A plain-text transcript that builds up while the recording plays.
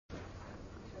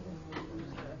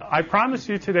I promised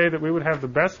you today that we would have the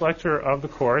best lecture of the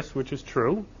course, which is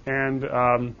true.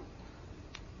 And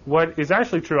what is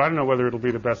actually true, I don't know whether it'll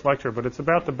be the best lecture, but it's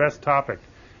about the best topic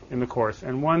in the course,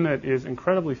 and one that is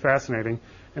incredibly fascinating.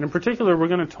 And in particular, we're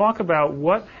going to talk about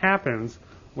what happens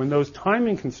when those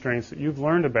timing constraints that you've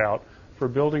learned about for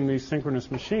building these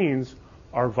synchronous machines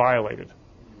are violated.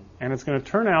 And it's going to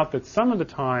turn out that some of the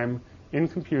time in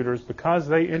computers, because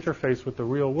they interface with the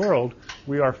real world,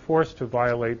 we are forced to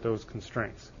violate those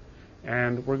constraints.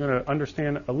 And we're going to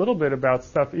understand a little bit about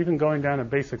stuff, even going down to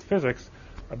basic physics,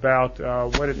 about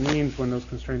what it means when those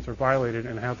constraints are violated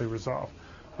and how they resolve.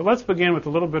 But let's begin with a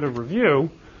little bit of review,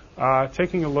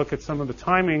 taking a look at some of the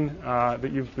timing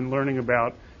that you've been learning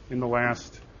about in the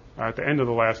at the end of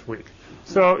the last week.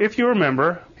 So if you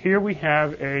remember, here we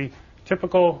have a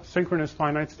typical synchronous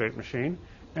finite state machine,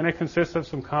 and it consists of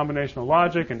some combinational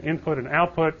logic and input and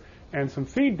output and some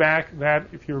feedback that,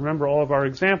 if you remember all of our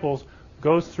examples,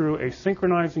 goes through a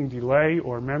synchronizing delay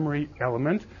or memory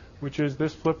element, which is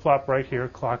this flip-flop right here,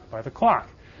 clocked by the clock.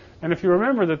 And if you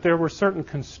remember that there were certain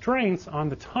constraints on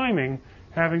the timing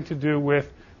having to do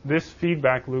with this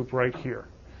feedback loop right here.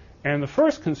 And the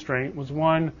first constraint was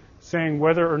one saying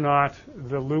whether or not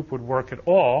the loop would work at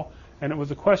all. And it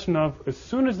was a question of, as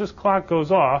soon as this clock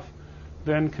goes off,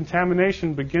 then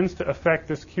contamination begins to affect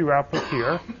this Q output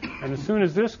here. And as soon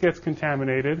as this gets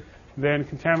contaminated, then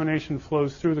contamination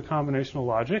flows through the combinational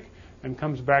logic and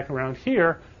comes back around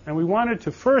here. And we wanted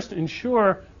to first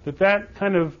ensure that that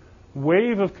kind of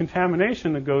wave of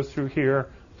contamination that goes through here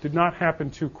did not happen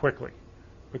too quickly.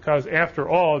 Because after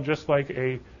all, just like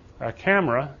a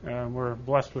camera, we're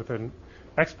blessed with an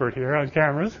expert here on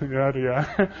cameras,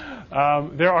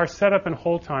 there are setup and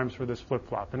hold times for this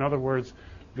flip-flop. In other words,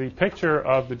 the picture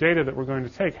of the data that we're going to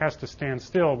take has to stand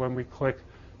still when we click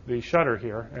the shutter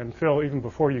here. And Phil, even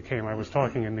before you came, I was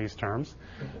talking in these terms.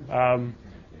 And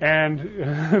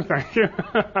thank you.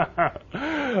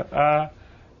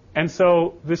 And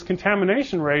so this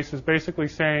contamination race is basically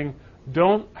saying,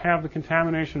 don't have the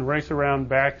contamination race around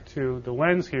back to the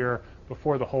lens here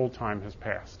before the hold time has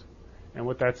passed. And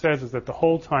what that says is that the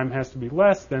hold time has to be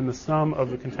less than the sum of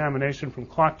the contamination from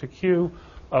clock to Q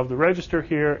of the register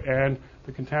here and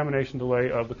the contamination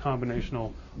delay of the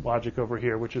combinational logic over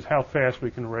here, which is how fast we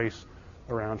can race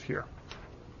around here.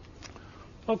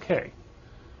 Okay.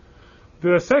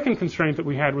 The second constraint that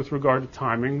we had with regard to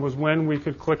timing was when we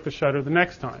could click the shutter the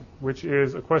next time, which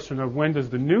is a question of when does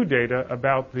the new data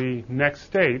about the next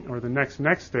state or the next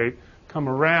state come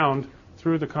around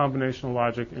through the combinational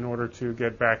logic in order to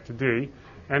get back to D.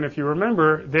 And if you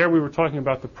remember, there we were talking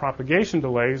about the propagation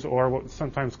delays, or what's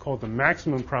sometimes called the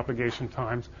maximum propagation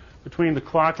times, between the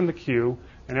clock and the Q.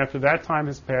 And after that time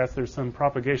has passed, there's some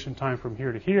propagation time from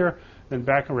here to here, then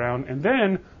back around. And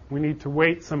then we need to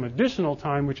wait some additional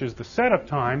time, which is the setup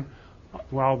time,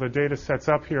 while the data sets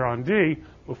up here on D,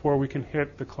 before we can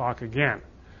hit the clock again.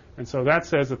 And so that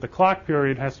says that the clock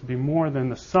period has to be more than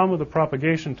the sum of the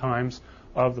propagation times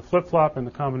of the flip-flop and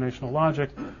the combinational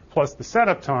logic, plus the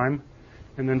setup time.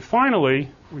 And then finally,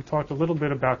 we talked a little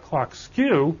bit about clock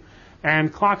skew,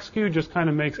 and clock skew just kind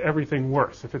of makes everything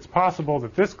worse. If it's possible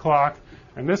that this clock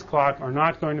and this clock are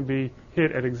not going to be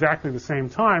hit at exactly the same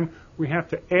time, we have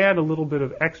to add a little bit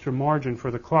of extra margin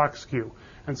for the clock skew.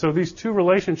 And so these two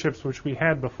relationships which we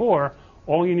had before,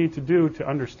 all you need to do to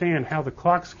understand how the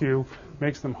clock skew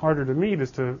makes them harder to meet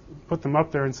is to put them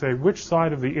up there and say, which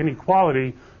side of the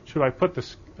inequality should I put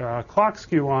the clock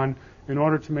skew on in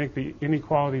order to make the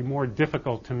inequality more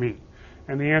difficult to meet?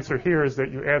 And the answer here is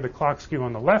that you add the clock skew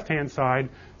on the left-hand side,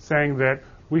 saying that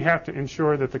we have to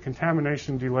ensure that the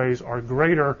contamination delays are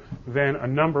greater than a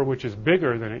number which is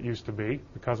bigger than it used to be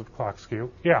because of clock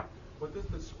skew. Yeah? What does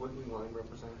the squiggly line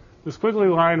represent? The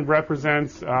squiggly line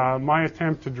represents my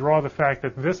attempt to draw the fact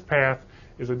that this path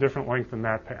is a different length than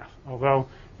that path. Although,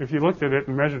 if you looked at it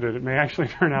and measured it, it may actually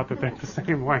turn out that they're the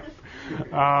same length.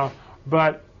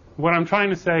 But what I'm trying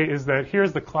to say is that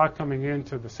here's the clock coming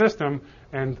into the system,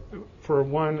 and for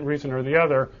one reason or the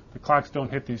other, the clocks don't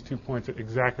hit these 2 points at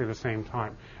exactly the same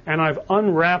time. And I've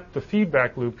unwrapped the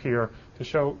feedback loop here to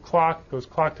show clock goes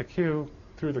clock to Q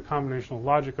through the combinational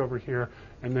logic over here,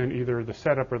 and then either the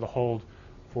setup or the hold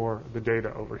for the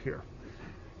data over here.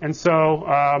 And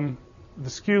so the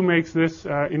skew makes this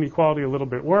inequality a little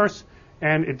bit worse,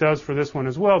 and it does for this one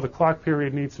as well. The clock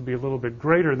period needs to be a little bit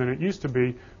greater than it used to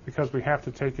be because we have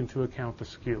to take into account the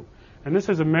skew. And this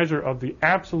is a measure of the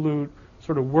absolute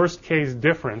sort of worst case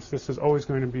difference. This is always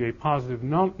going to be a positive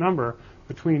number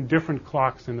between different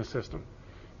clocks in the system.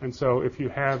 And so if you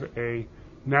have a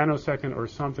nanosecond or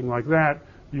something like that,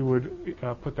 you would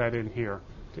put that in here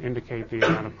to indicate the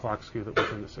amount of clock skew that was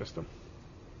in the system.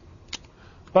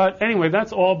 But anyway,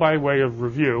 that's all by way of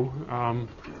review.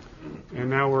 And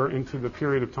now we're into the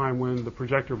period of time when the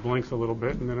projector blinks a little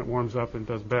bit, and then it warms up and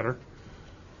does better.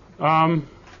 The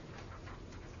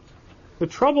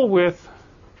trouble with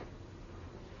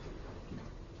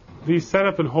these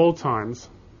setup and hold times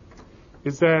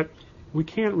is that we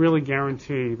can't really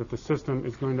guarantee that the system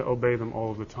is going to obey them all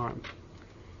of the time.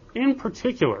 In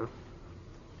particular,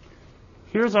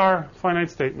 here's our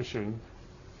finite state machine.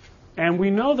 And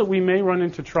we know that we may run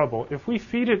into trouble if we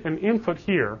feed it an input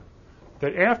here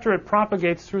that after it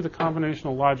propagates through the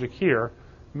combinational logic here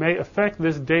may affect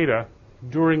this data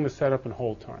during the setup and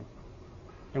hold time.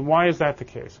 And why is that the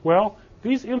case? Well,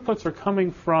 these inputs are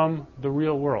coming from the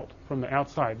real world, from the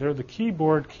outside. They're the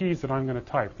keyboard keys that I'm going to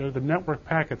type. They're the network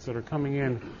packets that are coming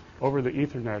in over the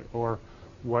Ethernet or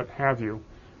what have you.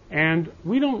 And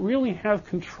we don't really have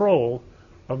control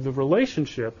of the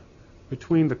relationship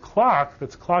between the clock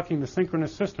that's clocking the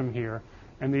synchronous system here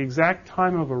and the exact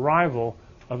time of arrival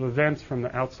of events from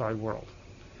the outside world.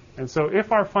 And so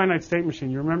if our finite state machine,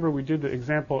 you remember we did the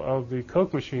example of the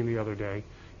Coke machine the other day,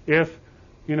 if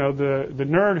the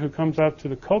nerd who comes up to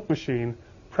the Coke machine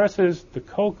presses the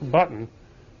Coke button,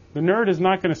 the nerd is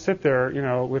not going to sit there,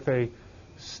 with a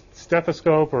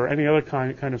stethoscope or any other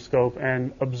kind of scope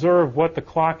and observe what the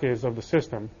clock is of the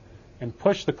system and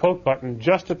push the Coke button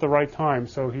just at the right time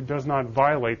so he does not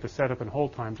violate the setup and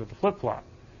hold times of the flip-flop.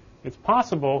 It's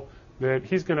possible that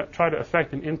he's going to try to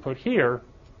affect an input here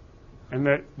and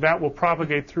that will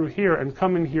propagate through here and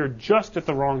come in here just at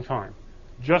the wrong time,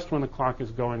 just when the clock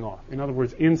is going off. In other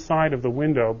words, inside of the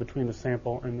window between the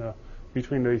sample and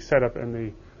between the setup and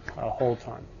the hold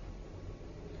time.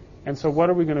 And so what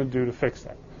are we going to do to fix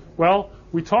that? Well,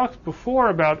 we talked before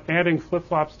about adding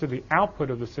flip-flops to the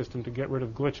output of the system to get rid of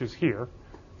glitches here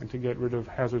and to get rid of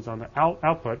hazards on the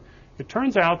output. It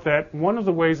turns out that one of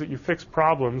the ways that you fix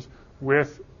problems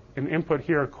with an input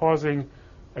here causing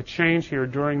a change here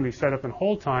during the setup and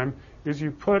hold time is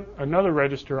you put another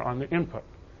register on the input.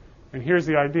 And here's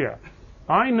the idea.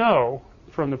 I know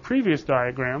from the previous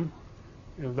diagram,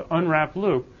 the unwrapped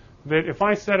loop, that if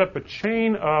I set up a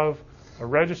chain of a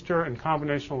register and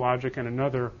combinational logic and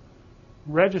another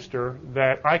register,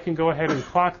 that I can go ahead and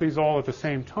clock these all at the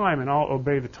same time and I'll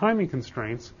obey the timing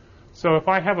constraints. So if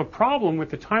I have a problem with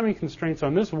the timing constraints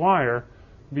on this wire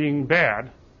being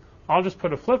bad, I'll just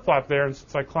put a flip-flop there, and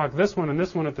since I clock this one and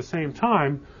this one at the same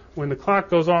time, when the clock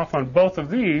goes off on both of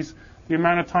these, the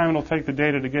amount of time it'll take the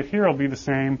data to get here will be the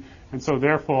same, and so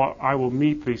therefore I will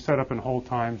meet the setup and hold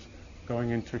times going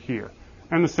into here.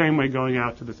 And the same way going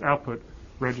out to this output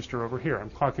register over here. I'm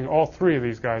clocking all three of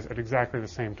these guys at exactly the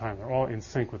same time. They're all in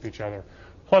sync with each other,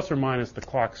 plus or minus the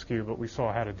clock skew, but we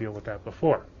saw how to deal with that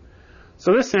before.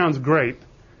 So this sounds great,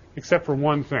 except for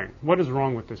one thing. What is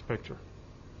wrong with this picture?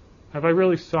 Have I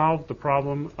really solved the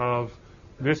problem of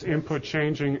this input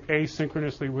changing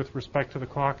asynchronously with respect to the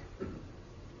clock?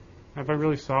 Have I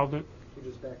really solved it?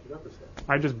 You just backed it up a step.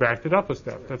 I just backed it up a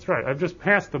step. That's right. I've just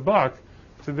passed the buck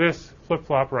to this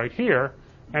flip-flop right here,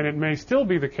 and it may still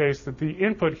be the case that the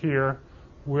input here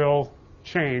will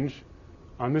change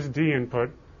on this D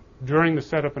input during the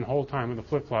setup and hold time of the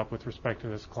flip-flop with respect to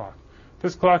this clock.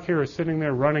 This clock here is sitting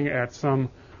there running at some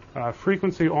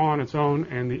frequency all on its own,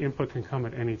 and the input can come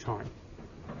at any time.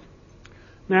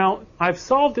 Now, I've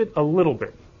solved it a little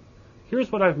bit.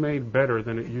 Here's what I've made better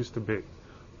than it used to be.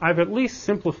 I've at least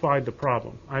simplified the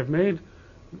problem. I've made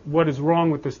what is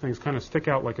wrong with this thing kind of stick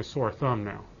out like a sore thumb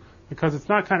now, because it's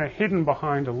not kind of hidden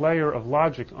behind a layer of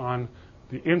logic on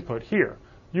the input here.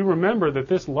 You remember that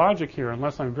this logic here,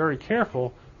 unless I'm very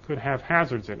careful, could have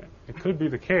hazards in it. It could be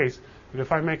the case that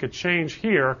if I make a change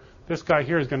here, this guy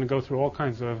here is going to go through all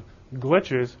kinds of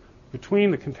glitches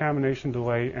between the contamination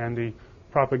delay and the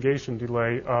propagation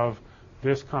delay of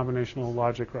this combinational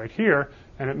logic right here.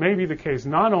 And it may be the case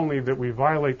not only that we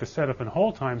violate the setup and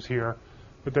hold times here,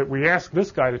 but that we ask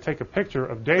this guy to take a picture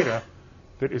of data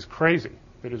that is crazy,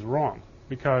 that is wrong,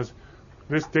 because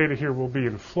this data here will be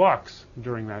in flux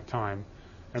during that time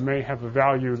and may have a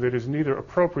value that is neither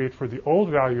appropriate for the old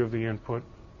value of the input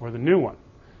or the new one.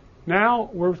 Now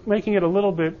we're making it a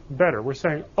little bit better. We're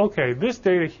saying, okay, this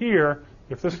data here,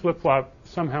 if this flip-flop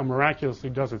somehow miraculously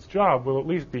does its job, will at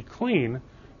least be clean,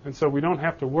 and so we don't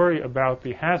have to worry about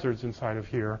the hazards inside of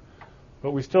here, but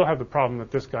we still have the problem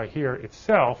that this guy here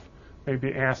itself may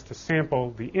be asked to sample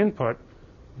the input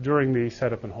during the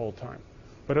setup and hold time.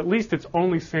 But at least it's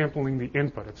only sampling the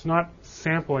input. It's not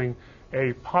sampling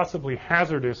a possibly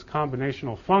hazardous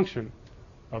combinational function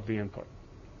of the input.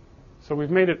 So we've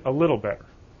made it a little better,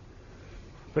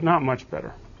 but not much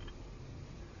better.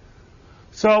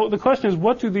 So the question is,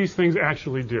 what do these things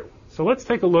actually do? So let's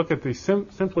take a look at the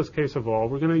simplest case of all.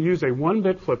 We're going to use a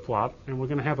 1-bit flip-flop, and we're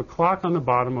going to have a clock on the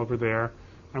bottom over there,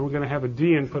 and we're going to have a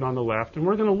D input on the left, and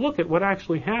we're going to look at what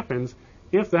actually happens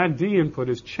if that D input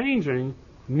is changing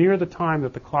near the time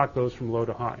that the clock goes from low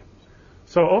to high.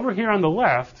 So over here on the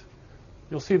left,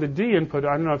 you'll see the D input.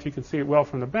 I don't know if you can see it well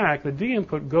from the back. The D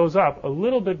input goes up a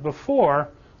little bit before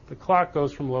the clock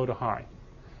goes from low to high.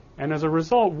 And as a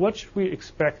result, what should we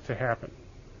expect to happen?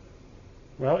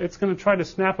 Well, it's going to try to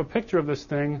snap a picture of this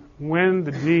thing when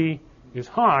the D is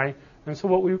high. And so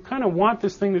what we kind of want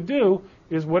this thing to do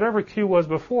is whatever Q was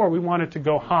before, we want it to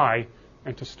go high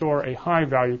and to store a high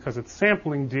value because it's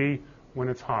sampling D when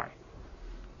it's high.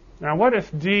 Now, what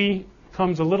if D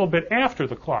comes a little bit after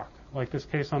the clock, like this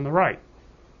case on the right?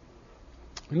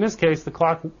 In this case, the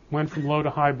clock went from low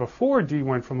to high before D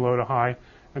went from low to high,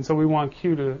 and so we want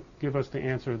Q to give us the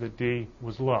answer that D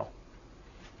was low.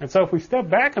 And so if we step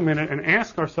back a minute and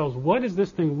ask ourselves, what is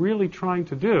this thing really trying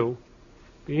to do?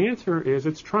 The answer is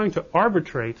it's trying to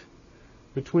arbitrate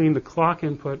between the clock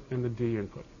input and the D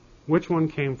input. Which one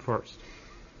came first?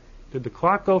 Did the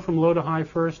clock go from low to high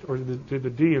first, or did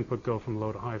the D input go from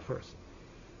low to high first?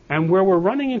 And where we're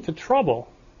running into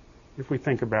trouble, if we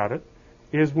think about it,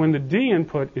 is when the D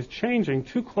input is changing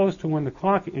too close to when the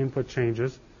clock input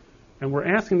changes, and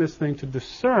we're asking this thing to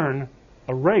discern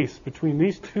a race between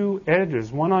these two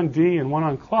edges, one on D and one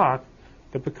on clock,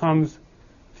 that becomes,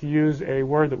 to use a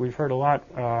word that we've heard a lot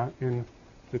in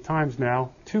the times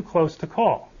now, too close to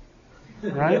call,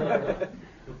 right?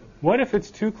 What if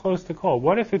it's too close to call?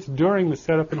 What if it's during the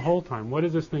setup and hold time? What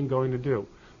is this thing going to do?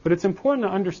 But it's important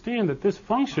to understand that this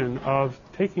function of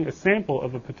taking a sample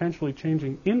of a potentially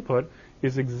changing input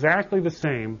is exactly the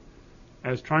same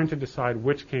as trying to decide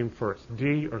which came first,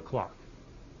 D or clock.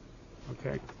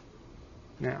 Okay?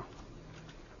 Now,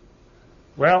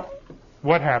 well,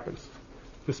 what happens?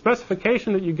 The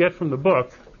specification that you get from the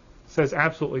book says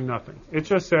absolutely nothing. It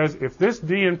just says if this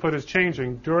D input is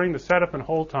changing during the setup and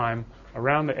hold time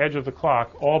around the edge of the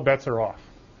clock, all bets are off.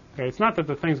 Okay? It's not that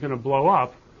the thing's going to blow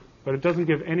up, but it doesn't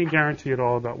give any guarantee at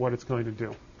all about what it's going to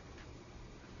do.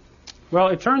 Well,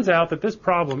 it turns out that this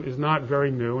problem is not very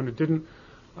new, and it didn't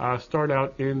start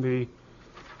out in the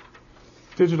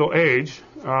digital age.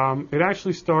 It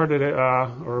actually started,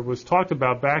 or was talked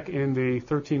about back in the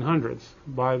 1300s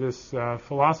by this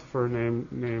philosopher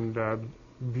named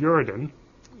Buridan.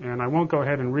 And I won't go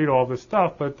ahead and read all this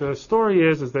stuff, but the story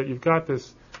is that you've got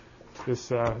this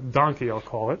donkey, I'll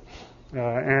call it,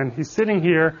 and he's sitting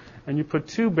here, and you put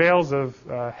two bales of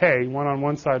hay, one on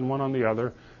one side and one on the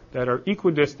other, that are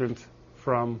equidistant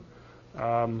from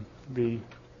the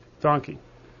donkey.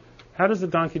 How does the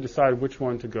donkey decide which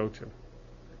one to go to?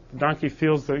 The donkey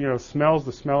feels smells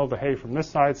the smell of the hay from this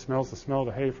side, smells the smell of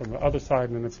the hay from the other side,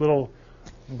 and in its little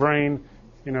brain,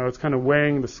 it's kind of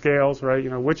weighing the scales, right?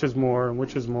 Which is more and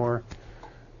which is more.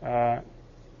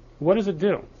 What does it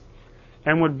do?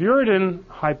 And what Buridan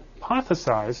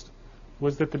hypothesized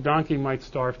was that the donkey might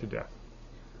starve to death.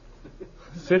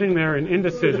 Sitting there in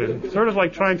indecision, sort of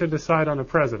like trying to decide on a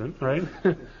president, right?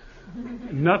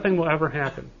 Nothing will ever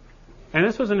happen. And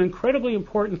this was an incredibly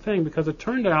important thing because it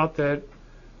turned out that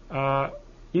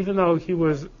even though he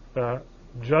was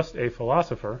just a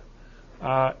philosopher,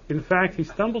 in fact, he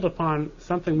stumbled upon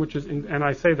something which is, and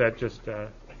I say that just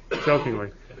jokingly,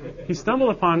 he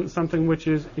stumbled upon something which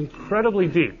is incredibly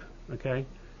deep, okay?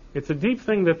 It's a deep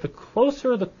thing that the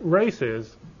closer the race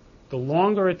is, the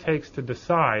longer it takes to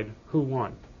decide who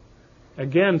won.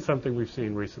 Again, something we've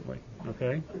seen recently,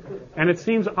 okay? And it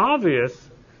seems obvious,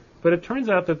 but it turns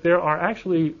out that there are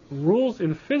actually rules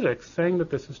in physics saying that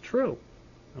this is true,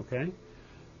 okay?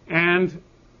 And,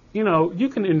 you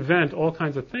can invent all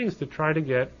kinds of things to try to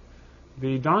get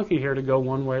the donkey here to go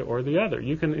one way or the other.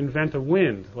 You can invent a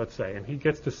wind, let's say, and he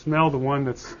gets to smell the one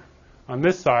that's on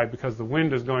this side because the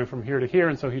wind is going from here to here,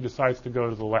 and so he decides to go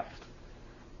to the left.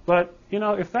 But,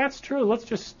 if that's true, let's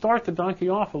just start the donkey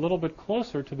off a little bit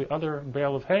closer to the other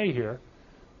bale of hay here.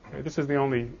 Okay, this is the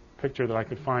only picture that I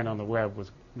could find on the web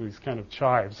was these kind of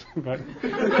chives. But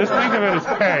just think of it as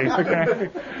hay, okay?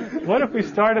 What if we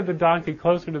started the donkey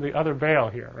closer to the other bale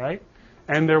here, right?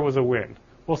 And there was a wind.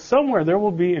 Well, somewhere there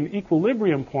will be an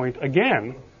equilibrium point,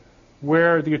 again,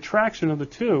 where the attraction of the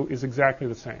two is exactly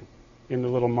the same in the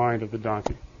little mind of the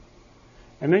donkey.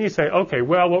 And then you say, okay,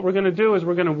 well, what we're going to do is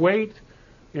we're going to wait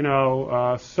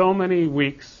so many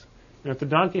weeks. And if the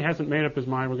donkey hasn't made up his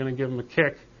mind, we're going to give him a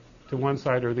kick to one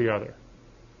side or the other,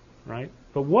 right?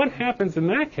 But what happens in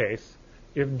that case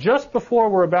if just before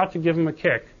we're about to give him a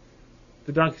kick,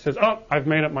 the donkey says, oh, I've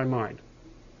made up my mind?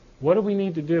 What do we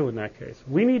need to do in that case?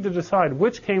 We need to decide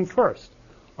which came first.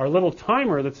 our little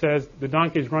timer that says the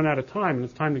donkey's run out of time and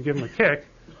it's time to give him a kick,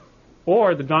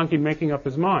 or the donkey making up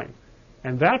his mind.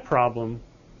 And that problem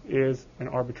is an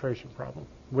arbitration problem.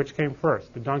 Which came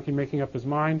first, the donkey making up his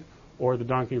mind or the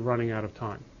donkey running out of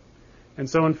time? And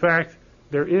so, in fact,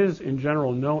 there is, in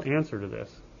general, no answer to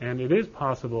this. And it is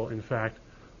possible, in fact,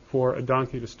 for a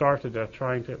donkey to starve to death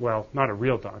trying to, well, not a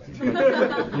real donkey,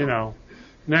 but, you know.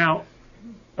 Now,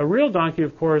 a real donkey,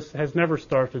 of course, has never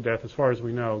starved to death, as far as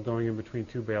we know, going in between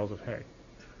two bales of hay.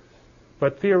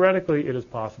 But theoretically, it is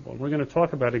possible. And we're going to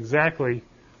talk about exactly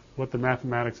what the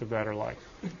mathematics of that are like.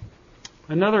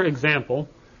 Another example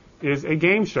is a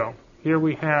game show. Here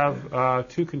we have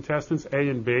two contestants, A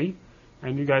and B,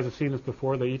 and you guys have seen this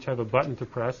before. They each have a button to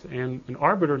press, and an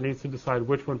arbiter needs to decide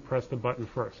which one pressed the button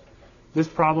first. This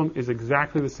problem is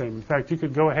exactly the same. In fact, you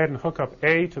could go ahead and hook up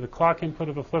A to the clock input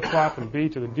of a flip-flop and B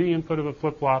to the D input of a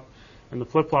flip-flop, and the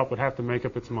flip-flop would have to make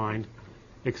up its mind.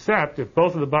 Except if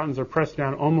both of the buttons are pressed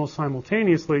down almost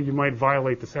simultaneously, you might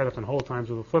violate the setup and hold times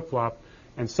of the flip-flop,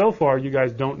 and so far you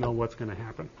guys don't know what's going to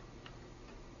happen.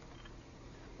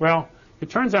 Well, it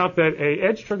turns out that a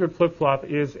edge-triggered flip-flop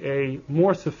is a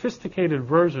more sophisticated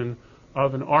version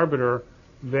of an arbiter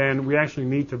than we actually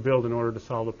need to build in order to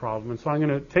solve the problem. And so I'm going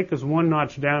to take this one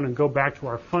notch down and go back to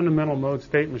our fundamental mode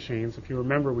state machines. If you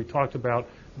remember, we talked about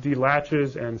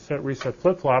D-latches and set-reset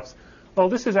flip-flops. Well,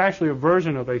 this is actually a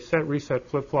version of a set-reset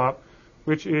flip-flop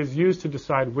which is used to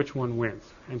decide which one wins.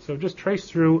 And so just trace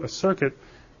through a circuit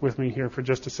with me here for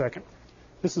just a second.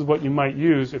 This is what you might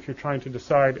use if you're trying to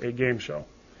decide a game show.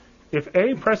 If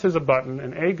A presses a button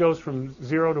and A goes from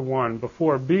 0 to 1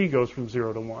 before B goes from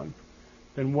 0 to 1,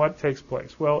 then what takes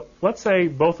place? Well, let's say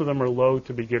both of them are low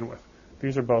to begin with.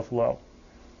 These are both low.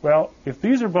 Well, if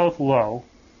these are both low,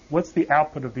 what's the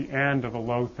output of the AND of a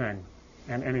low thing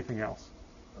and anything else?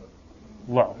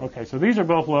 Low. Okay, so these are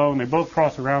both low, and they both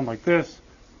cross around like this.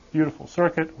 Beautiful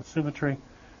circuit with symmetry.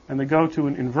 And they go to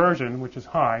an inversion, which is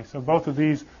high. So both of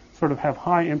these sort of have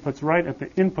high inputs right at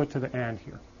the input to the AND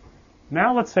here.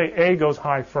 Now let's say A goes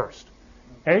high first.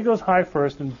 A goes high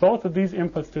first, and both of these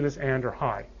inputs to this AND are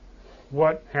high.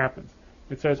 What happens?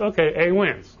 It says, okay, A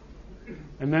wins.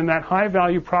 And then that high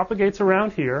value propagates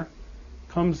around here,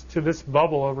 comes to this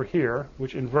bubble over here,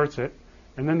 which inverts it,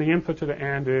 and then the input to the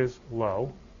AND is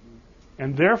low.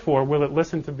 And therefore, will it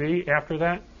listen to B after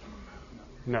that?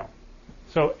 No.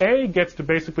 So A gets to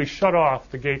basically shut off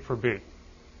the gate for B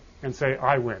and say,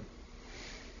 I win.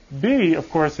 B, of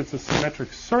course, it's a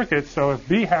symmetric circuit, so if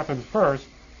B happens first,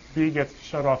 B gets to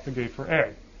shut off the gate for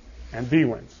A, and B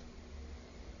wins.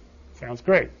 Sounds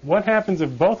great. What happens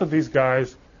if both of these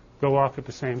guys go off at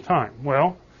the same time?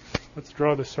 Well, let's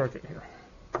draw the circuit here.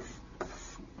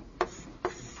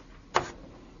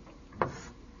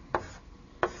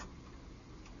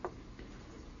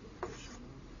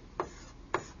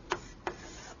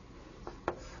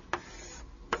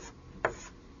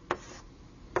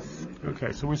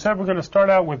 Okay, so we said we're going to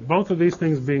start out with both of these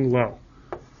things being low.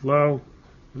 Low,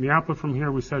 and the output from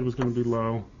here we said was going to be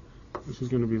low. This is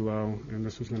going to be low, and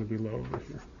this is going to be low over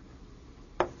here.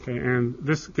 Okay, and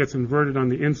this gets inverted on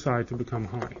the inside to become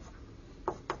high.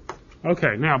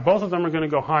 Okay, now both of them are going to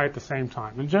go high at the same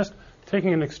time. And just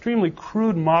taking an extremely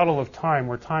crude model of time,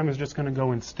 where time is just going to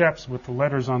go in steps with the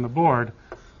letters on the board,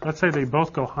 let's say they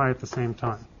both go high at the same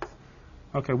time.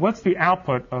 Okay, what's the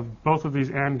output of both of these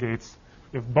AND gates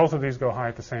if both of these go high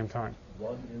at the same time?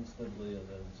 1 instantly and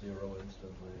then 0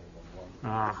 instantly and then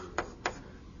 1. Ah,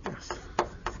 yes.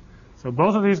 So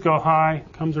both of these go high,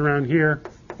 comes around here,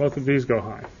 both of these go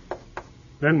high.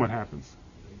 Then what happens?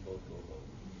 They both go low.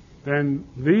 Then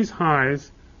these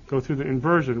highs go through the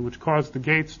inversion, which caused the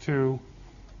gates to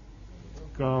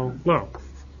go low.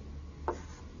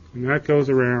 And that goes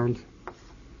around,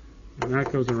 and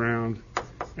that goes around,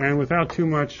 and without too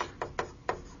much,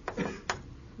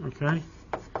 okay?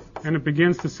 And it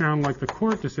begins to sound like the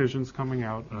court decisions coming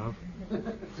out of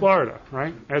Florida,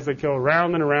 right? As they go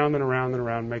around and around and around and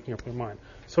around, making up their mind.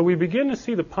 So we begin to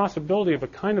see the possibility of a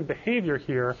kind of behavior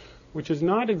here which is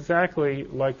not exactly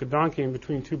like the donkey in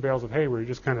between two bales of hay where he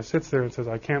just kind of sits there and says,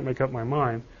 I can't make up my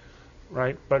mind,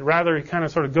 right? But rather he kind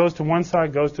of sort of goes to one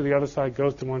side, goes to the other side,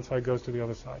 goes to one side, goes to the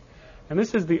other side. And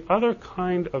this is the other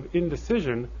kind of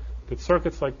indecision that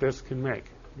circuits like this can make,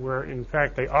 where in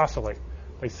fact they oscillate.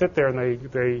 They sit there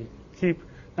and they keep...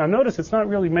 Now notice it's not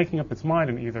really making up its mind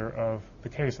in either of the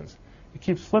cases. It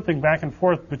keeps flipping back and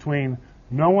forth between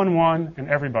no one won and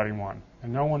everybody won,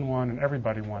 and no one won and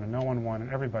everybody won, and no one won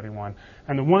and everybody won.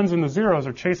 And the ones and the zeros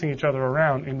are chasing each other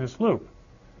around in this loop,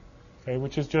 okay,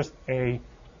 which is just a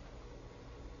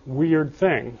weird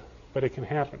thing, but it can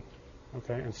happen.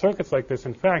 Okay? And circuits like this,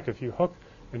 in fact, if you hook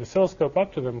an oscilloscope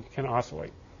up to them, can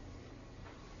oscillate.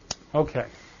 Okay.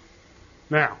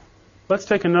 Now, let's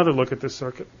take another look at this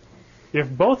circuit. If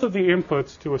both of the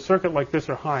inputs to a circuit like this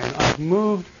are high, and I've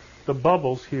moved the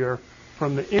bubbles here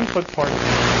from the input part of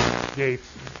the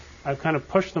gates, I've kind of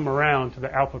pushed them around to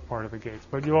the output part of the gates.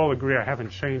 But you all agree I haven't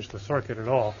changed the circuit at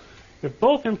all. If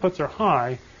both inputs are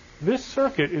high, this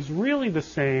circuit is really the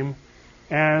same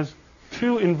as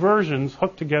two inversions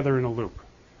hooked together in a loop.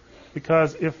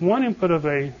 Because if one input of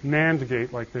a NAND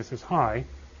gate like this is high,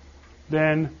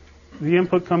 then the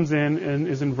input comes in and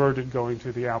is inverted going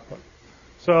to the output.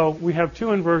 So we have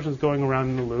two inversions going around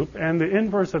in the loop, and the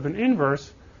inverse of an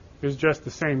inverse is just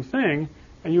the same thing,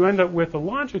 and you end up with a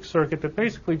logic circuit that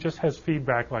basically just has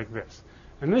feedback like this.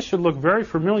 And this should look very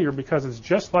familiar because it's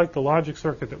just like the logic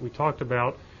circuit that we talked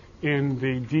about in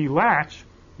the D latch,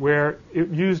 where it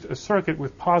used a circuit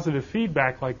with positive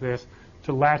feedback like this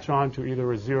to latch on to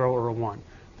either a 0 or a 1.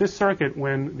 This circuit,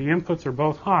 when the inputs are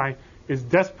both high, is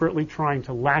desperately trying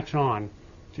to latch on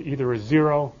to either a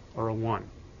 0 or a 1.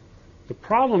 The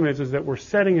problem is that we're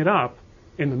setting it up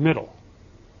in the middle,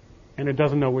 and it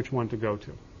doesn't know which one to go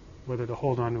to, whether to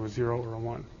hold on to a 0 or a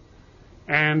 1.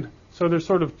 And so there's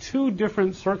sort of two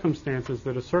different circumstances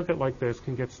that a circuit like this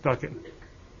can get stuck in.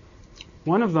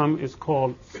 One of them is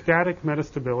called static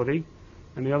metastability,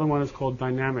 and the other one is called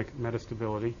dynamic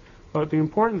metastability. But the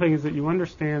important thing is that you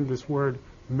understand this word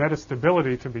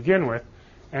metastability to begin with,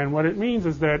 and what it means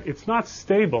is that it's not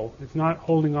stable. It's not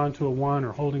holding on to a 1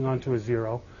 or holding on to a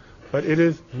 0, but it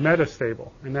is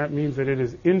metastable, and that means that it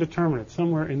is indeterminate,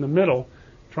 somewhere in the middle,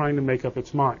 trying to make up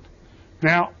its mind.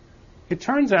 Now, it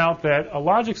turns out that a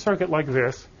logic circuit like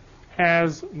this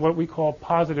has what we call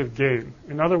positive gain.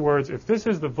 In other words, if this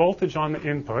is the voltage on the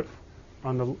input,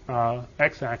 on the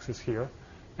x-axis here,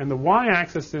 and the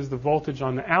y-axis is the voltage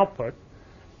on the output,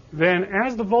 then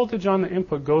as the voltage on the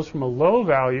input goes from a low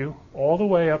value all the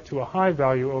way up to a high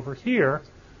value over here,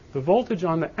 the voltage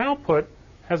on the output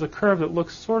has a curve that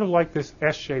looks sort of like this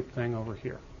S-shaped thing over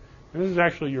here. And this is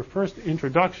actually your first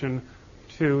introduction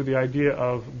to the idea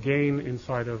of gain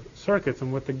inside of circuits.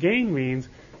 And what the gain means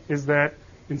is that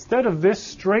instead of this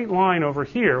straight line over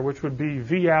here, which would be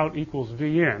V out equals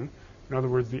V in other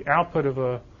words, the output of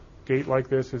a gate like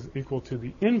this is equal to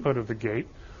the input of the gate,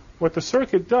 what the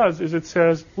circuit does is it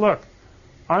says, look,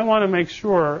 I want to make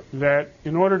sure that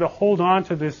in order to hold on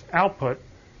to this output,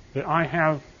 that I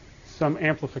have some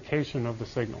amplification of the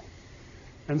signal.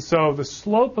 And so the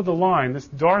slope of the line, this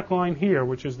dark line here,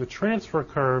 which is the transfer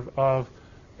curve of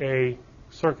a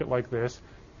circuit like this,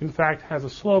 in fact has a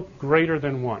slope greater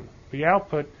than 1. The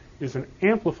output is an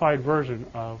amplified version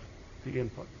of the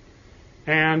input.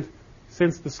 And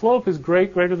since the slope is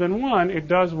greater than 1, it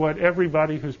does what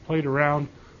everybody who's played around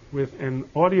with an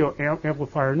audio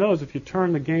amplifier knows. If you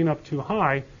turn the gain up too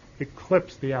high, it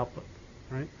clips the output,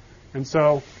 right? And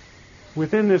so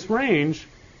within this range,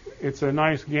 it's a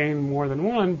nice gain more than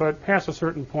 1, but past a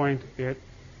certain point, it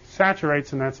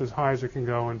saturates, and that's as high as it can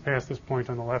go. And past this point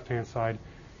on the left-hand side,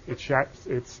 it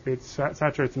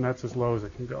saturates, and that's as low as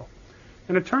it can go.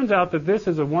 And it turns out that this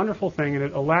is a wonderful thing, and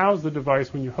it allows the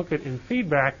device, when you hook it in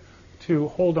feedback, to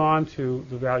hold on to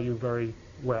the value very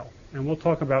well. And we'll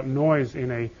talk about noise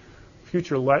in a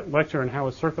future lecture and how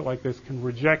a circuit like this can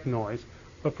reject noise.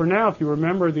 But for now, if you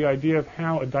remember the idea of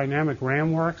how a dynamic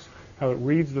RAM works, how it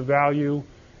reads the value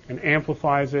and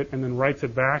amplifies it and then writes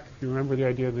it back. If you remember the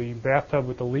idea of the bathtub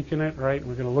with the leak in it, right?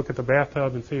 We're going to look at the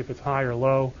bathtub and see if it's high or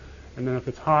low. And then if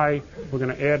it's high, we're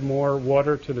going to add more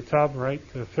water to the tub, right,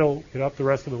 to fill it up the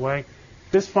rest of the way.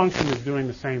 This function is doing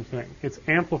the same thing. It's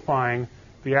amplifying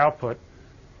the output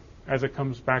as it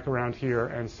comes back around here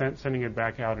and sending it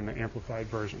back out in an amplified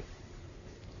version.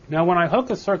 Now, when I hook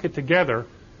a circuit together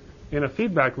in a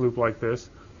feedback loop like this,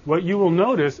 what you will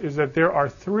notice is that there are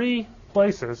 3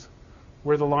 places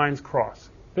where the lines cross.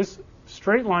 This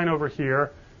straight line over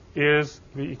here is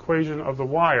the equation of the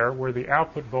wire, where the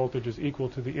output voltage is equal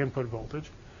to the input voltage.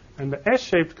 And the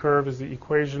S-shaped curve is the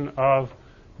equation of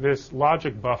this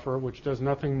logic buffer, which does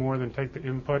nothing more than take the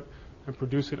input and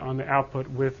produce it on the output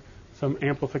with some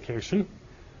amplification.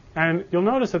 And you'll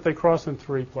notice that they cross in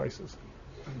 3 places.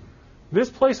 This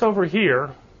place over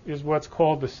here is what's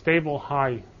called the stable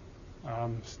high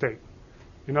state.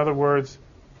 In other words,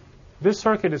 this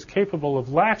circuit is capable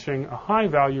of latching a high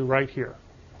value right here.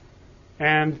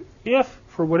 And if,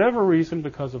 for whatever reason,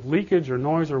 because of leakage or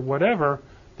noise or whatever,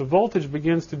 the voltage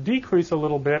begins to decrease a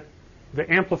little bit, the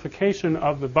amplification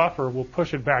of the buffer will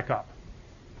push it back up.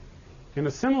 In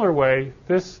a similar way,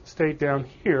 this state down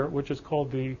here, which is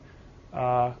called the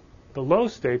low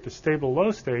state, the stable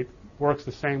low state, works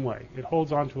the same way. It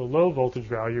holds on to a low voltage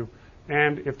value,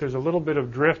 and if there's a little bit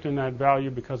of drift in that value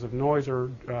because of noise or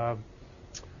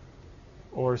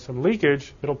or some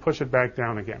leakage, it'll push it back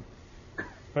down again.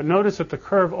 But notice that the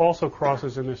curve also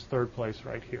crosses in this third place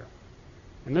right here.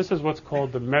 And this is what's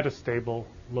called the metastable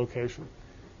location.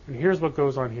 And here's what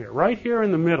goes on here. Right here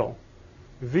in the middle,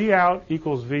 V out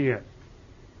equals V in.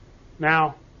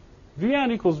 Now, V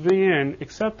out equals V in,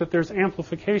 except that there's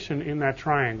amplification in that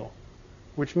triangle,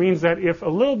 which means that if a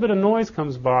little bit of noise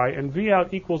comes by and V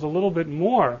out equals a little bit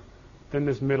more than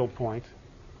this middle point,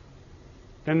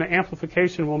 then the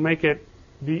amplification will make it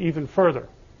be even further,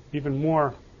 even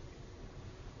more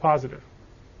positive,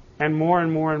 and more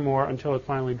and more and more until it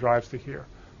finally drives to here.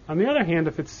 On the other hand,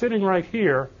 if it's sitting right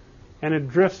here and it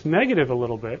drifts negative a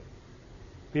little bit,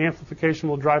 the amplification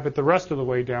will drive it the rest of the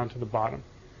way down to the bottom.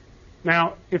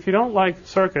 Now, if you don't like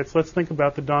circuits, let's think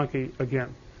about the donkey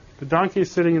again. The donkey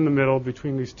is sitting in the middle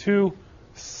between these two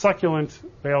succulent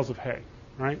bales of hay,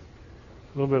 right?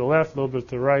 A little bit to the left, a little bit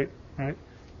to the right, right?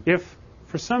 If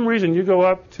for some reason you go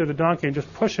up to the donkey and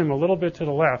just push him a little bit to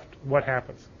the left, what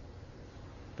happens?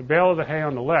 The bale of the hay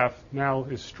on the left now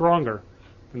is stronger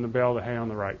than the bale of the hay on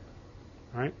the right,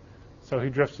 right? So he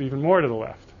drifts even more to the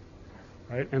left,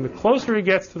 right? And the closer he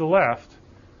gets to the left,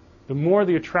 the more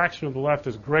the attraction of the left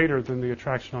is greater than the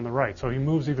attraction on the right. So he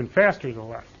moves even faster to the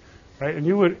left, right? And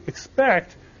you would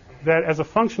expect that as a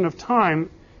function of time,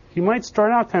 he might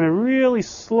start out kind of really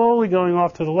slowly going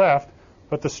off to the left,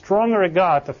 but the stronger it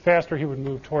got, the faster he would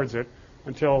move towards it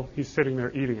until he's sitting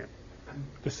there eating it.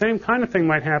 The same kind of thing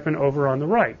might happen over on the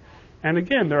right. And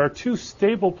again, there are two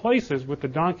stable places with the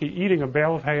donkey eating a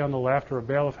bale of hay on the left or a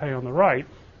bale of hay on the right,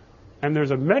 and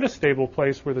there's a metastable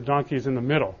place where the donkey is in the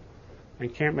middle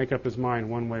and can't make up his mind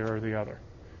one way or the other.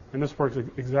 And this works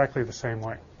exactly the same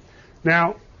way.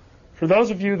 Now, for those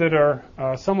of you that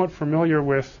are somewhat familiar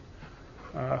with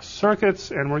circuits,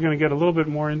 and we're going to get a little bit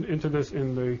more into this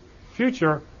in the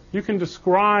future, you can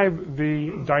describe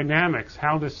the dynamics,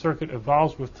 how this circuit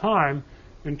evolves with time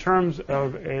in terms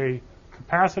of a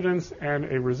capacitance and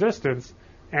a resistance,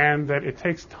 and that it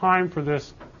takes time for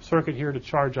this circuit here to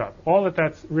charge up. All that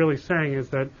that's really saying is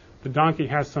that the donkey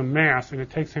has some mass, and it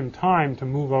takes him time to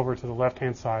move over to the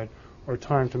left-hand side or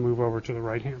time to move over to the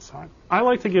right-hand side. I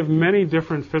like to give many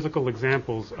different physical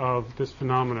examples of this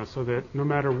phenomena so that no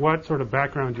matter what sort of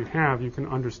background you have, you can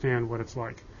understand what it's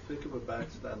like. Think of a bag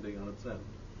standing on its end.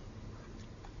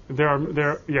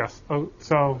 Yes. Oh,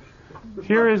 so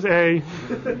here is a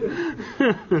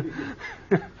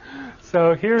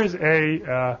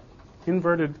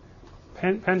inverted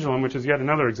pendulum, which is yet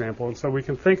another example. And so we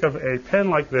can think of a pen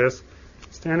like this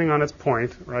standing on its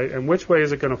point, right? And which way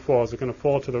is it going to fall? Is it going to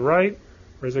fall to the right,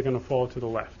 or is it going to fall to the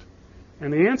left?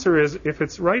 And the answer is, if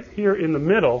it's right here in the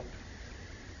middle,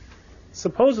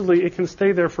 supposedly it can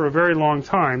stay there for a very long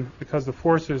time because the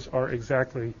forces are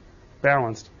exactly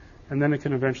balanced, and then it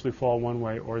can eventually fall one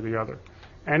way or the other.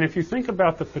 And if you think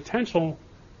about the potential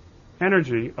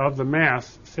energy of the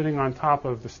mass sitting on top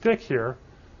of the stick here,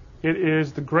 it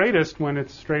is the greatest when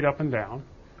it's straight up and down,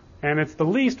 and it's the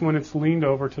least when it's leaned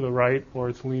over to the right or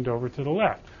it's leaned over to the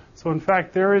left. So in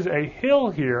fact, there is a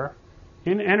hill here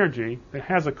in energy that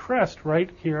has a crest right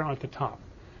here at the top.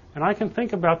 And I can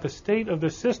think about the state of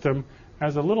the system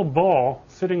as a little ball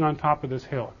sitting on top of this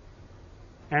hill.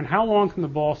 And how long can the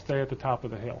ball stay at the top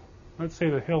of the hill? Let's say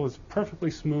the hill is a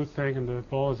perfectly smooth thing and the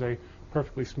ball is a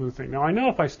perfectly smooth thing. Now I know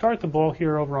if I start the ball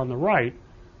here over on the right,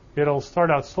 it'll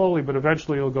start out slowly, but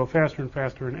eventually it'll go faster and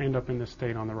faster and end up in this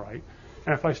state on the right.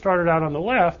 And if I start it out on the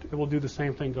left, it will do the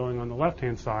same thing going on the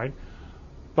left-hand side.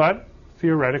 But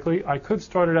theoretically, I could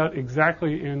start it out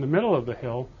exactly in the middle of the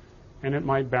hill, and it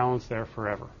might balance there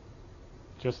forever,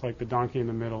 just like the donkey in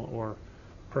the middle, or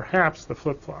perhaps the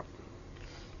flip-flop.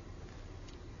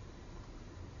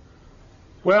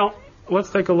 Well,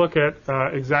 let's take a look at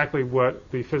exactly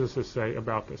what the physicists say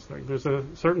about this thing. There's a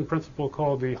certain principle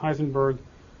called the Heisenberg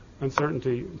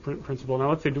uncertainty principle. Now,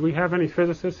 let's see, do we have any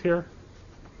physicists here?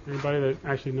 Anybody that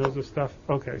actually knows this stuff?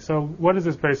 Okay, so what does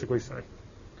this basically say?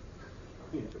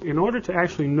 In order to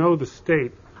actually know the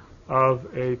state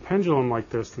of a pendulum like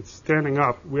this that's standing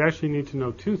up, we actually need to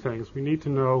know two things. We need to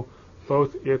know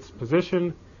both its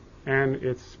position and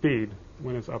its speed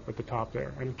when it's up at the top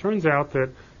there. And it turns out that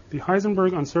the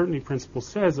Heisenberg uncertainty principle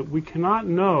says that we cannot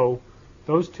know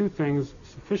those two things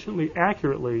sufficiently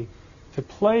accurately to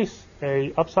place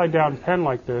a upside-down pen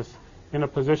like this in a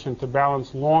position to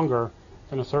balance longer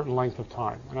than a certain length of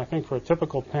time. And I think for a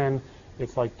typical pen,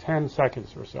 it's like 10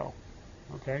 seconds or so.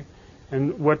 Okay?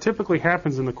 And what typically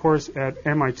happens in the course at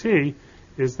MIT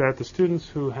is that the students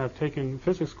who have taken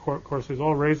physics courses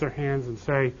all raise their hands and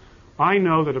say, I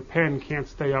know that a pen can't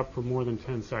stay up for more than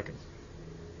 10 seconds.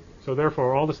 So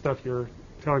therefore, all the stuff you're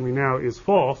telling me now is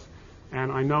false,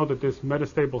 and I know that this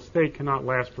metastable state cannot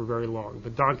last for very long. The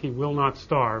donkey will not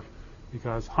starve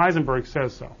because Heisenberg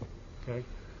says so. Okay?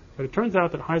 But it turns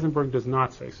out that Heisenberg does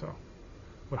not say so.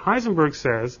 What Heisenberg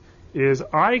says is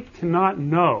I cannot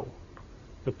know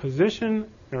the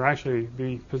position, or actually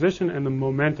the position and the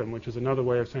momentum, which is another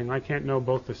way of saying I can't know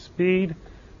both the speed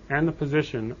and the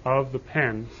position of the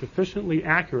pen sufficiently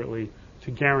accurately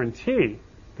to guarantee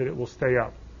that it will stay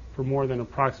up for more than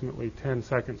approximately 10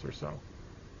 seconds or so.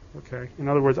 Okay? In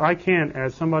other words, I can't,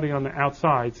 as somebody on the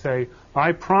outside, say,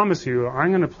 I promise you I'm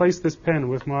going to place this pen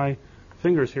with my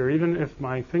fingers here, even if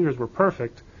my fingers were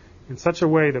perfect, in such a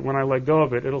way that when I let go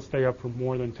of it, it'll stay up for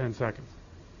more than 10 seconds.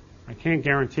 I can't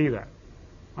guarantee that.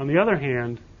 On the other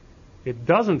hand, it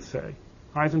doesn't say,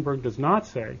 Heisenberg does not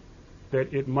say,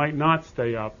 that it might not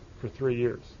stay up for 3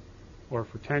 years, or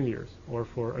for 10 years, or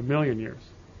for 1,000,000 years.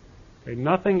 Okay?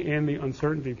 Nothing in the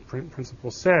uncertainty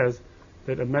principle says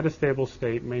that a metastable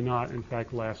state may not, in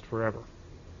fact, last forever.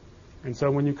 And so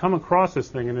when you come across this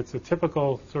thing, and it's a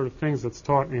typical sort of things that's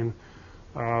taught in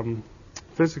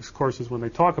physics courses when they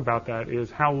talk about that,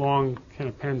 is how long can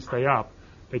a pen stay up?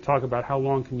 They talk about how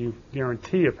long can you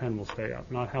guarantee a pen will stay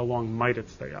up, not how long might it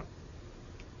stay up.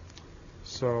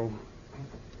 So,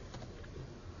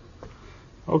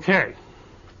 okay.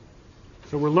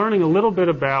 So we're learning a little bit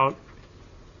about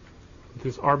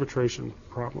this arbitration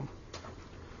problem.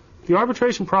 The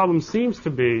arbitration problem seems to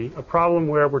be a problem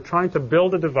where we're trying to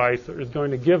build a device that is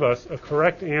going to give us a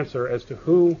correct answer as to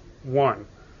who won,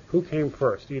 who came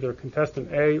first, either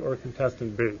contestant A or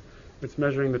contestant B. It's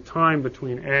measuring the time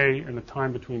between A and the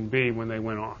time between B when they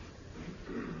went off.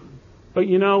 But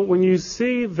you know, when you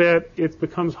see that it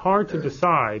becomes hard to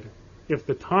decide if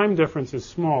the time difference is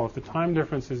small, if the time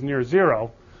difference is near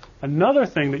zero, another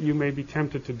thing that you may be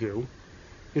tempted to do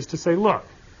is to say, look,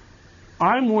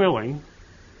 I'm willing,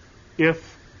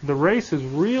 if the race is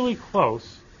really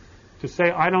close, to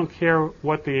say I don't care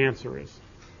what the answer is,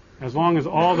 as long as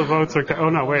all the votes are... Oh,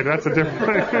 no, wait, that's a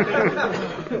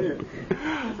different...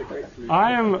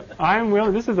 I am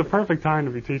willing... This is the perfect time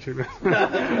to be teaching this,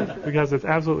 because it's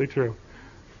absolutely true.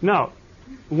 No,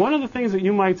 one of the things that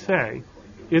you might say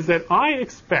is that I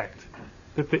expect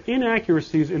that the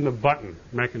inaccuracies in the button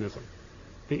mechanism,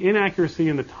 the inaccuracy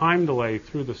in the time delay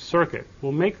through the circuit,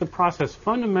 will make the process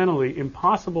fundamentally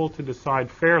impossible to decide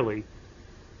fairly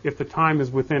if the time is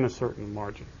within a certain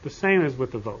margin. The same as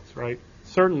with the votes, right?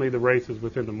 Certainly the race is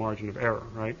within the margin of error,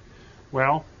 right?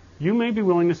 Well, you may be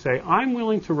willing to say, I'm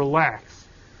willing to relax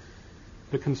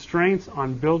the constraints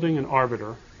on building an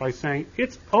arbiter by saying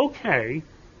it's okay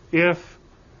if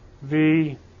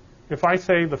I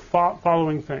say the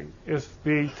following thing. If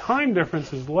the time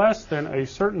difference is less than a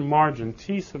certain margin,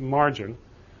 T sub margin,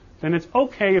 then it's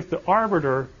okay if the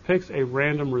arbiter picks a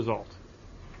random result.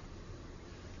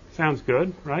 Sounds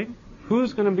good, right?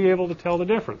 Who's going to be able to tell the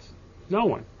difference? No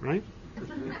one, right?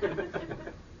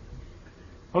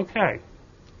 Okay.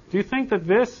 Do you think that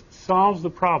this solves the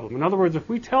problem? In other words, if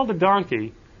we tell the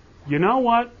donkey, you know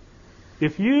what?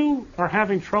 If you are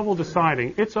having trouble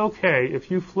deciding, it's okay if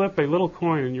you flip a little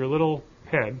coin in your little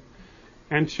head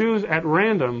and choose at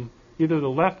random either the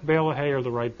left bale of hay or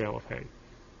the right bale of hay.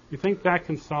 You think that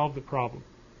can solve the problem?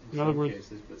 In other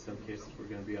words, some cases we're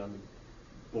going to be on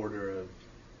the border of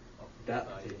that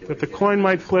particular. That the coin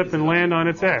might flip and land on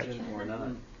its edge. Or not.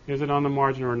 Is it on the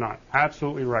margin or not?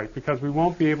 Absolutely right, because we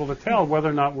won't be able to tell whether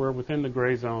or not we're within the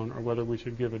gray zone or whether we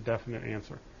should give a definite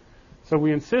answer. So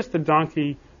we insist the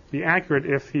donkey be accurate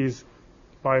if he's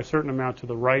by a certain amount to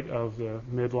the right of the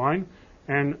midline,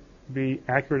 and be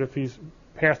accurate if he's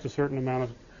past a certain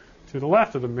amount to the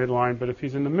left of the midline. But if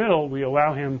he's in the middle, we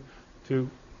allow him to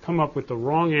come up with the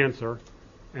wrong answer,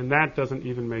 and that doesn't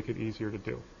even make it easier to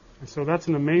do. And so that's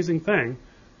an amazing thing,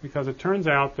 because it turns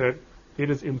out that it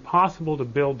is impossible to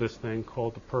build this thing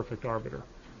called the perfect arbiter.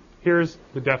 Here's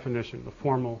the definition, the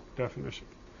formal definition.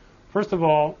 First of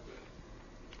all,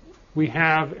 we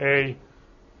have a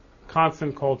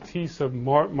constant called T sub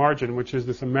margin, which is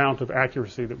this amount of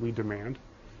accuracy that we demand.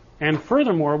 And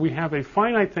furthermore, we have a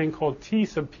finite thing called T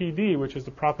sub PD, which is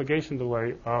the propagation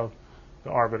delay of the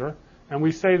arbiter. And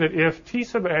we say that if T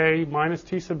sub A minus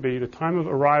T sub B, the time of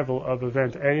arrival of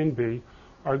event A and B,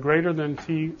 are greater than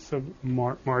T sub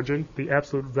margin, the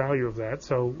absolute value of that.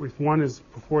 So if one is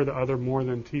before the other more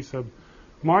than T sub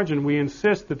margin, we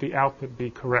insist that the output be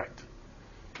correct.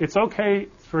 It's okay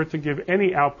for it to give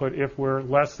any output if we're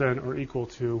less than or equal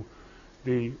to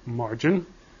the margin,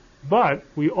 but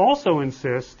we also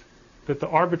insist that the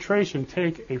arbitration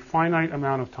take a finite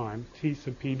amount of time, T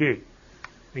sub PD.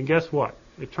 And guess what?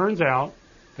 It turns out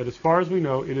that as far as we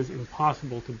know, it is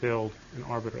impossible to build an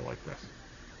arbiter like this.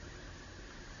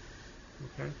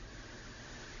 Okay?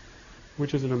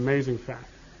 which is an amazing fact.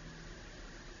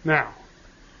 Now,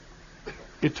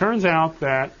 it turns out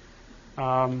that,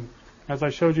 as I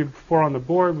showed you before on the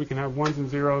board, we can have ones and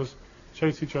zeros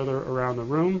chase each other around the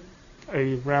room,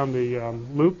 around the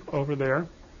loop over there.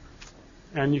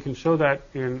 And you can show that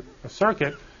in a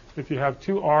circuit. If you have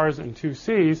two R's and two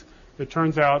C's, it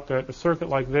turns out that a circuit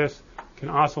like this can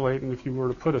oscillate. And if you were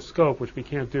to put a scope, which we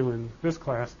can't do in this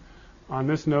class, on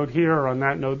this node here or on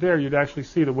that node there, you'd actually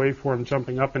see the waveform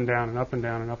jumping up and down and up and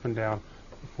down and up and down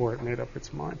before it made up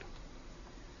its mind.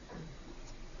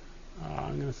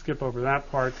 I'm going to skip over that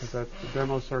part because that's the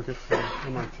demo circuit from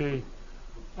MIT.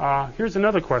 Here's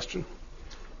another question.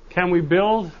 Can we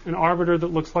build an arbiter that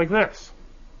looks like this?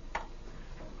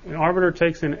 An arbiter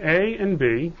takes in A and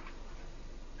B,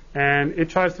 and it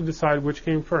tries to decide which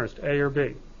came first, A or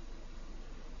B.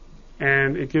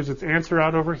 And it gives its answer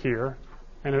out over here,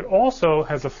 and it also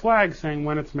has a flag saying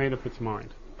when it's made up its mind.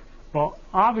 Well,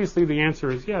 obviously the answer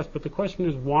is yes, but the question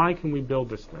is, why can we build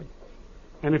this thing?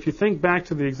 And if you think back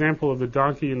to the example of the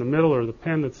donkey in the middle or the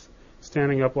pen that's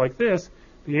standing up like this,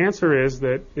 the answer is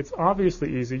that it's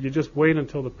obviously easy. You just wait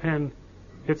until the pen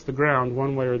hits the ground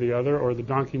one way or the other, or the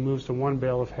donkey moves to one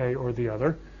bale of hay or the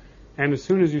other. And as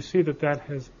soon as you see that that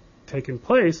has taken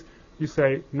place, you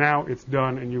say, now it's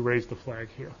done, and you raise the flag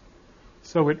here.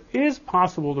 So it is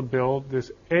possible to build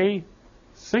this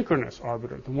asynchronous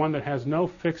arbiter, the one that has no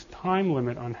fixed time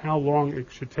limit on how long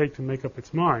it should take to make up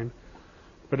its mind,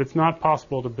 but it's not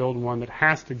possible to build one that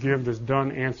has to give this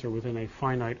done answer within a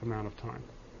finite amount of time.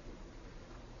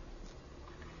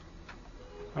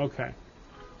 Okay.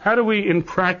 How do we, in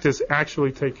practice,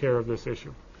 actually take care of this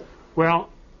issue? Well,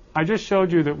 I just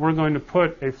showed you that we're going to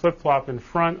put a flip-flop in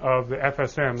front of the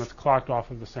FSM that's clocked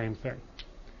off of the same thing.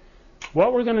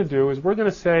 What we're going to do is we're going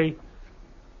to say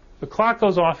the clock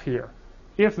goes off here.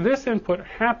 If this input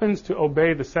happens to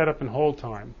obey the setup and hold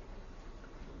time,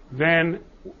 then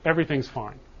everything's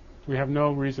fine. We have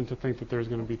no reason to think that there's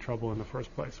going to be trouble in the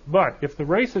first place. But if the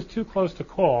race is too close to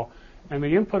call and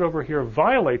the input over here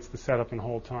violates the setup and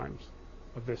hold times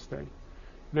of this thing,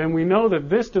 then we know that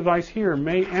this device here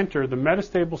may enter the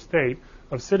metastable state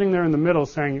of sitting there in the middle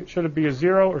saying, should it be a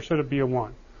 0 or should it be a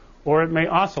 1? Or it may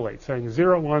oscillate, saying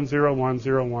 0, 1, 0, 1,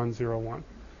 0, 1, 0, 1.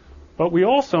 But we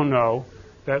also know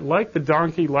that like the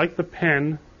donkey, like the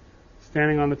pen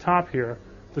standing on the top here,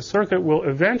 the circuit will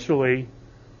eventually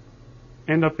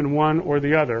end up in one or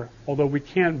the other, although we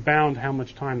can't bound how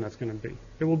much time that's going to be.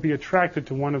 It will be attracted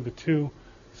to one of the two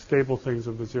stable things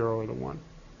of the 0 or the 1.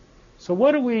 So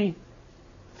what do we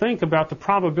think about the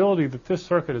probability that this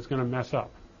circuit is going to mess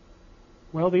up?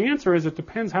 Well, the answer is it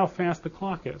depends how fast the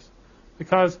clock is.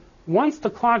 Because once the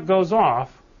clock goes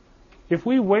off, if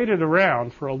we waited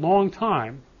around for a long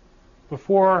time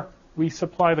before we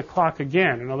supply the clock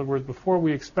again, in other words, before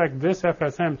we expect this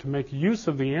FSM to make use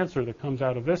of the answer that comes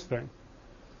out of this thing,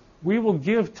 we will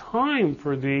give time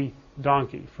for the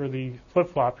donkey, for the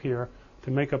flip-flop here,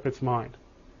 to make up its mind,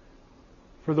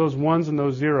 for those ones and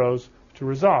those zeros to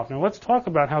resolve. Now let's talk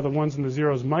about how the ones and the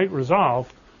zeros might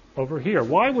resolve over here.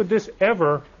 Why would this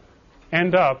ever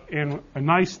end up in a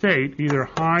nice state, either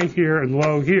high here and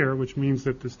low here, which means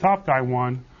that this top guy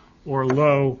won, or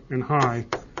low and high,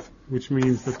 which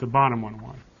means that the bottom one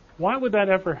won? Why would that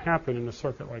ever happen in a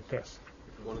circuit like this?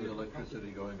 One of the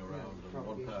electricity going around on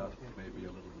one path may be a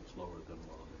little bit slower than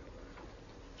one on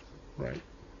the other. Right.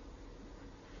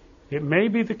 It may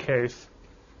be the case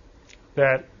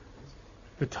that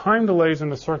the time delays in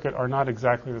the circuit are not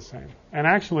exactly the same. And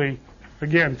actually,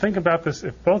 again, think about this.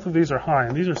 If both of these are high,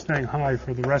 and these are staying high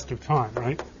for the rest of time,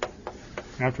 right?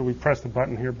 After we press the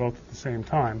button here both at the same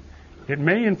time, it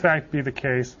may in fact be the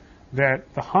case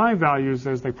that the high values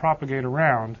as they propagate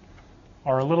around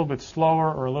are a little bit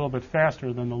slower or a little bit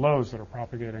faster than the lows that are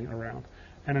propagating around.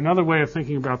 And another way of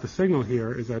thinking about the signal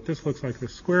here is that this looks like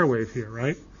this square wave here,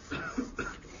 right?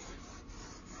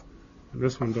 And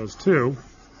this one does too.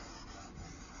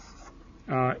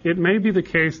 It may be the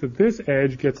case that this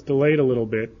edge gets delayed a little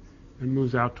bit and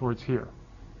moves out towards here,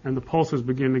 and the pulses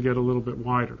begin to get a little bit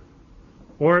wider.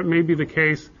 Or it may be the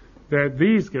case that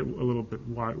these get a little bit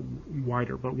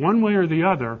wider. But one way or the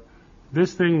other,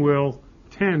 this thing will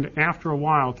tend after a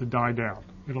while to die down.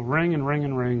 It'll ring and ring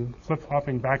and ring,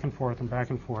 flip-flopping back and forth and back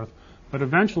and forth. But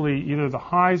eventually, either the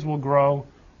highs will grow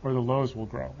or the lows will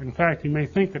grow. In fact, you may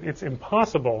think that it's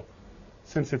impossible,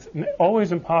 since it's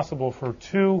always impossible for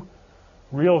two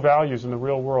real values in the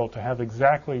real world to have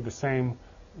exactly the same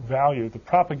value. The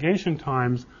propagation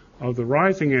times of the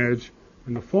rising edge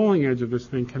and the falling edge of this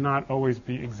thing cannot always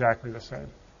be exactly the same.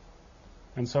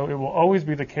 And so it will always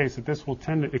be the case that this will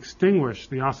tend to extinguish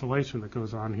the oscillation that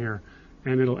goes on here,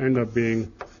 and it'll end up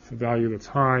being a value that's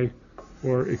high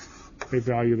or a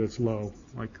value that's low,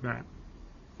 like that.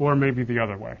 Or maybe the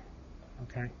other way.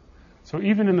 Okay? So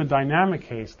even in the dynamic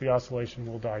case, the oscillation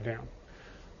will die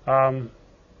down.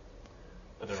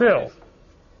 Phil,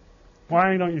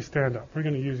 why don't you stand up? We're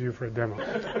going to use you for a demo.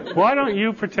 Why don't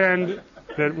you pretend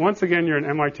that, once again, you're an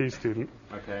MIT student.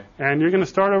 Okay. And you're going to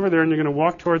start over there, and you're going to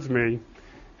walk towards me.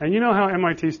 And you know how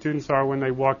MIT students are when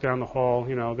they walk down the hall.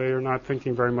 You know, they are not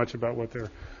thinking very much about what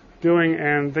they're doing,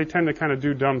 and they tend to kind of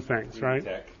do dumb things,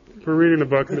 right? We're reading a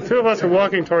book, and the two of us are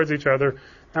walking towards each other,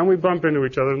 and we bump into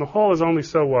each other, and the hall is only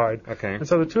so wide. Okay. And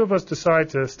so the two of us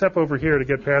decide to step over here to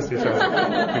get past each other.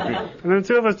 And then the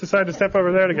two of us decide to step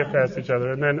over there to get past each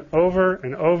other, and then over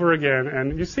and over again.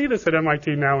 And you see this at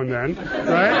MIT now and then,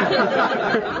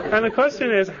 right? And the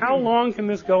question is, how long can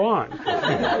this go on?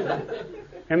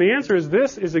 And the answer is,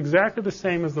 this is exactly the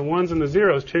same as the ones and the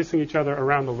zeros chasing each other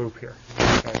around the loop here.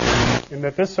 Okay? In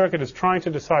that this circuit is trying to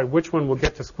decide which one will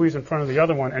get to squeeze in front of the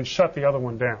other one and shut the other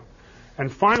one down.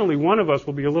 And finally, one of us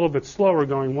will be a little bit slower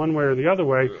going one way or the other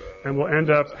way, and we'll end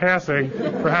up passing,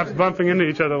 perhaps bumping into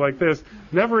each other like this,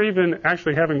 never even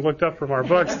actually having looked up from our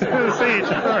books to see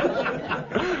each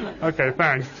other. Okay,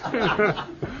 thanks.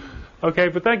 Okay,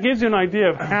 but that gives you an idea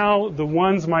of how the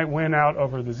ones might win out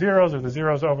over the zeros, or the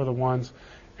zeros over the ones.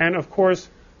 And, of course,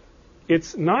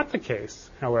 it's not the case,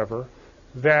 however,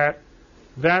 that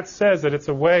says that it's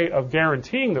a way of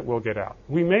guaranteeing that we'll get out.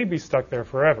 We may be stuck there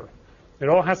forever. It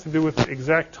all has to do with the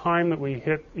exact time that we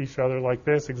hit each other like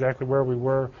this, exactly where we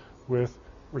were with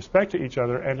respect to each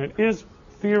other. And it is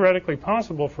theoretically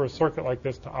possible for a circuit like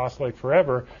this to oscillate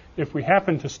forever if we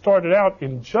happen to start it out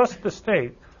in just the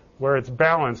state where it's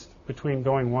balanced between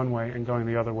going one way and going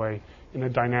the other way in a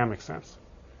dynamic sense.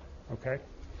 Okay?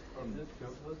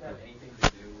 Does this have anything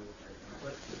to do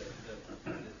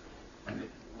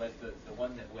with the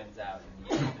one that wins out in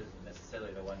the end isn't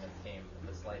necessarily the one that came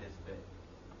the slightest bit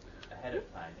ahead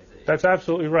of time? That's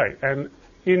absolutely right. And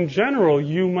in general,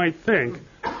 you might think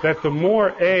that the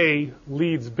more A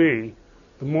leads B,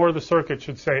 the more the circuit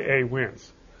should say A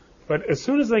wins. But as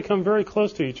soon as they come very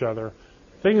close to each other,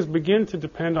 things begin to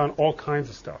depend on all kinds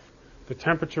of stuff. The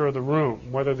temperature of the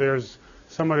room, whether there's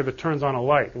somebody that turns on a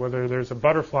light, whether there's a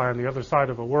butterfly on the other side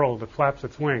of the world that flaps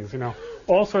its wings,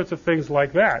 all sorts of things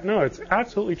like that. No, it's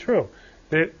absolutely true.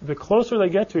 The closer they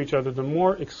get to each other, the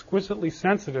more exquisitely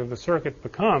sensitive the circuit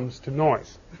becomes to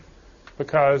noise.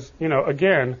 Because,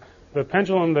 again, the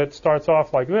pendulum that starts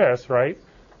off like this, right,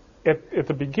 at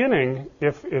the beginning,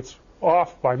 if it's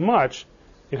off by much,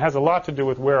 it has a lot to do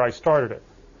with where I started it.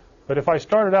 But if I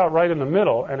started out right in the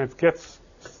middle and it gets,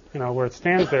 where it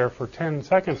stands there for 10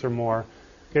 seconds or more,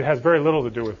 it has very little to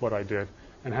do with what I did,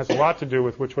 and has a lot to do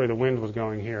with which way the wind was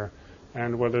going here,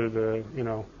 and whether the,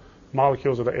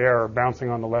 molecules of the air are bouncing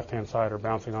on the left-hand side or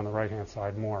bouncing on the right-hand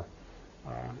side more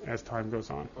as time goes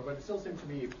on. But it still seems to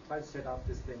me, if I set up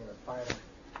this thing in a finite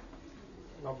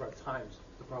number of times,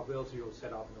 the probability you'll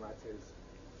set up in the right state is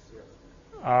zero.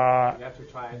 You have to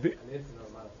try an infinite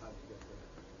amount of time to get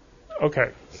there.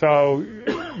 Okay, so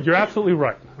you're absolutely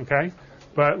right, okay?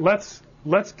 But let's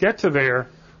get to there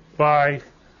by,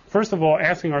 first of all,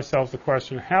 asking ourselves the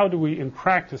question, how do we, in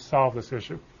practice, solve this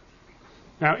issue?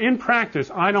 Now, in practice,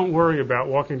 I don't worry about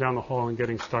walking down the hall and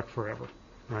getting stuck forever,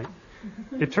 right?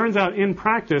 It turns out, in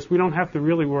practice, we don't have to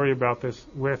really worry about this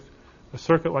with a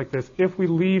circuit like this if we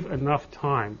leave enough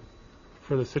time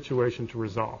for the situation to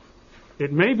resolve.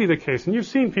 It may be the case, and you've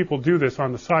seen people do this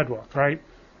on the sidewalk, right?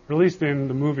 Or at least in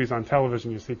the movies on television,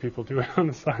 you see people do it on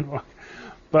the sidewalk.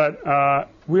 But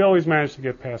we always manage to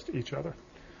get past each other.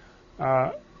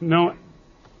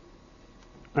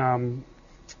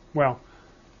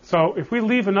 So if we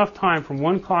leave enough time from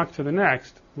one clock to the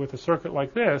next with a circuit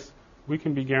like this, we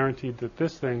can be guaranteed that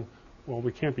this thing, well,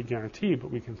 we can't be guaranteed, but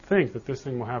we can think that this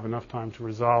thing will have enough time to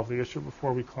resolve the issue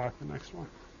before we clock the next one.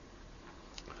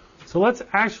 So let's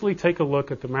actually take a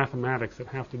look at the mathematics that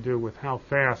have to do with how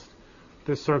fast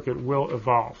this circuit will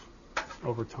evolve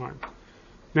over time.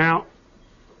 Now,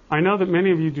 I know that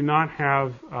many of you do not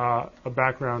have a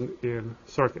background in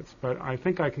circuits, but I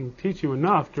think I can teach you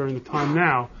enough during the time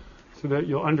now so that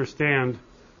you'll understand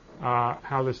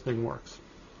how this thing works.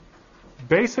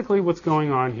 Basically, what's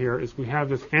going on here is we have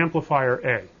this amplifier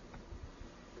A,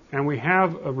 and we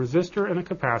have a resistor and a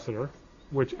capacitor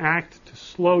which act to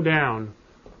slow down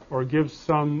or give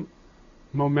some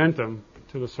momentum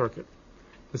to the circuit.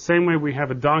 The same way we have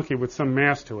a donkey with some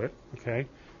mass to it, okay?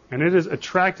 And it is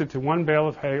attracted to one bale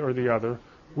of hay or the other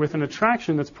with an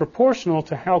attraction that's proportional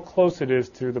to how close it is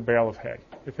to the bale of hay.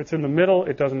 If it's in the middle,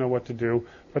 it doesn't know what to do.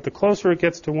 But the closer it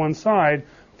gets to one side,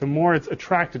 the more it's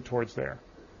attracted towards there.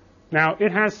 Now,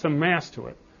 it has some mass to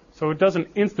it. So it doesn't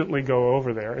instantly go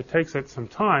over there. It takes it some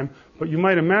time, but you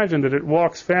might imagine that it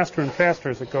walks faster and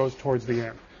faster as it goes towards the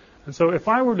end. And so if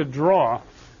I were to draw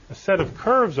a set of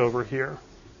curves over here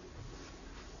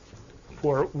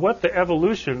for what the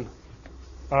evolution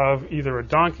of either a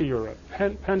donkey or a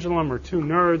pendulum or two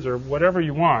nerds or whatever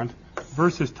you want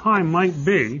versus time might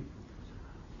be,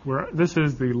 where this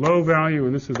is the low value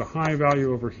and this is the high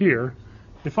value over here,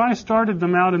 if I started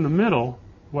them out in the middle,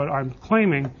 what I'm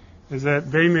claiming is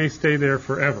that they may stay there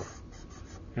forever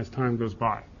as time goes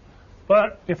by.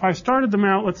 But if I started them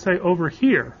out, let's say, over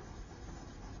here,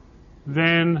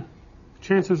 then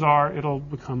chances are it'll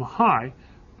become a high.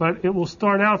 But it will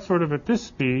start out sort of at this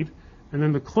speed, and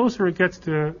then the closer it gets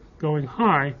to going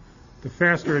high, the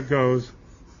faster it goes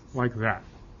like that.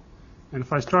 And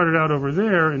if I started out over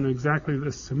there in exactly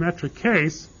this symmetric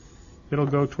case, it'll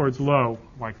go towards low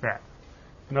like that.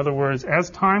 In other words, as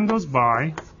time goes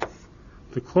by,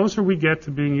 the closer we get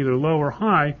to being either low or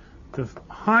high, the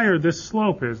higher this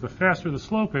slope is, the faster the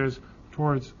slope is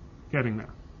towards getting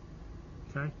there.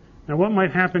 Okay? Now what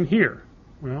might happen here?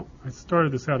 Well, I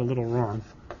started this out a little wrong.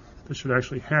 This should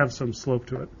actually have some slope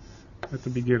to it at the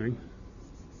beginning.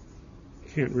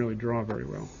 Can't really draw very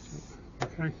well.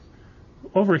 Okay?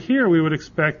 Over here, we would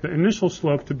expect the initial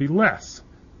slope to be less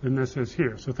than this is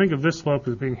here. So think of this slope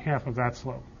as being half of that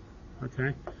slope.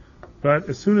 Okay? But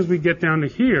as soon as we get down to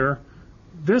here,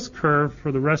 this curve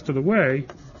for the rest of the way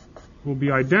will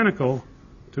be identical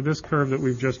to this curve that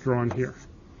we've just drawn here,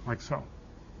 like so.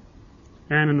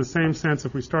 And in the same sense,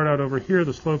 if we start out over here,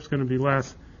 the slope's going to be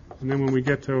less, and then when we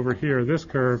get to over here, this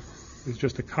curve is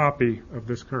just a copy of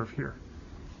this curve here.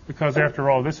 Because after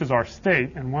all, this is our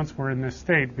state, and once we're in this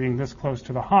state, being this close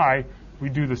to the high, we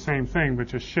do the same thing, but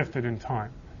just shift it in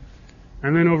time.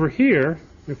 And then over here,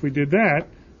 if we did that,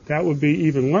 that would be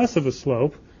even less of a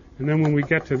slope, and then when we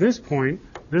get to this point,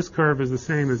 this curve is the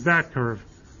same as that curve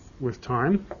with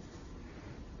time.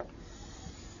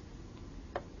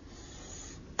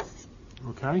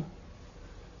 Okay?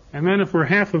 And then if we're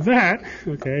half of that,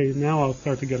 okay, now I'll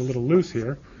start to get a little loose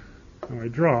here. Now I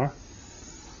draw.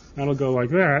 That'll go like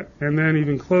that, and then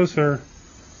even closer,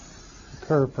 a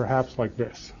curve perhaps like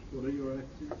this. What are your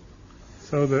axes?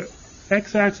 So the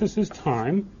x-axis is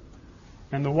time,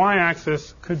 and the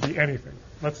y-axis could be anything.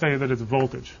 Let's say that it's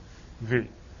voltage, V,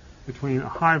 between a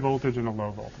high voltage and a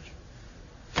low voltage.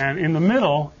 And in the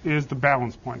middle is the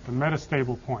balance point, the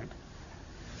metastable point.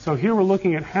 So here we're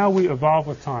looking at how we evolve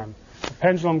with time. The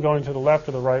pendulum going to the left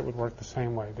or the right would work the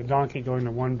same way. The donkey going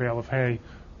to one bale of hay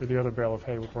or the other bale of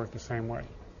hay would work the same way.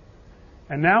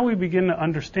 And now we begin to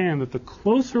understand that the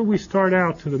closer we start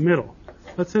out to the middle,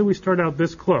 let's say we start out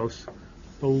this close,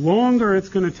 the longer it's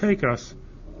going to take us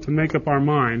to make up our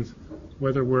minds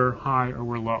whether we're high or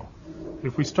we're low.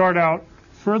 If we start out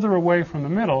further away from the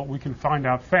middle, we can find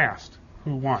out fast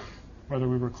who won, whether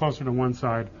we were closer to one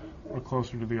side or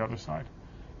closer to the other side.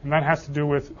 And that has to do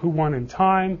with who won in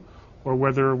time or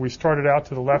whether we started out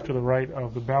to the left or the right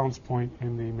of the balance point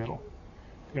in the middle.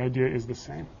 The idea is the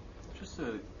same. Just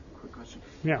a quick question.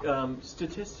 Yeah.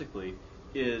 Statistically,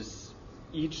 is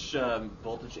each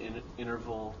voltage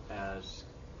interval as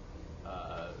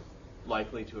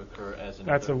likely to occur as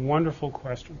another? That's a wonderful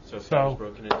question. So if that was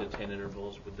broken into 10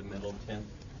 intervals, would the middle 10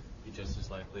 be just as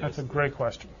likely? That's a great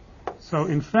question. So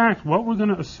in fact, what we're going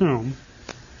to assume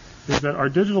is that our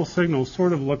digital signals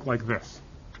sort of look like this.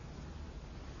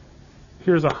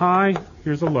 Here's a high,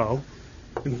 here's a low,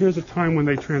 and here's a time when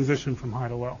they transition from high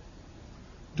to low.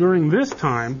 During this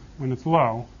time, when it's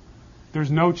low, there's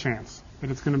no chance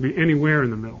that it's going to be anywhere in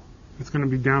the middle. It's going to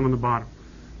be down on the bottom.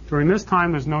 During this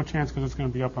time, there's no chance because it's going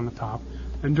to be up on the top.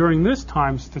 And during this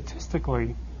time,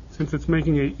 statistically, since it's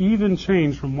making an even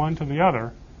change from one to the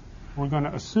other, we're going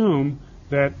to assume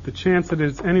that the chance that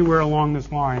it's anywhere along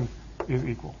this line is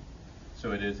equal.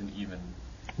 So it is an even.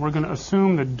 We're going to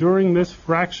assume that during this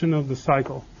fraction of the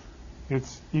cycle,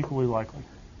 it's equally likely.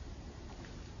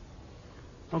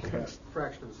 Okay. That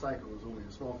fraction of the cycle is only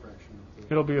a small fraction of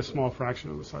the... It'll be a small fraction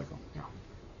of the cycle, yeah.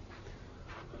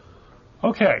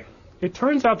 Okay. It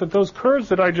turns out that those curves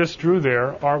that I just drew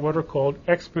there are what are called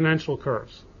exponential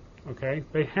curves. Okay?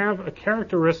 They have a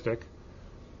characteristic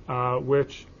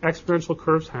which exponential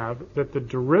curves have, that the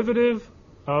derivative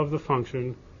of the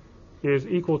function is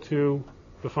equal to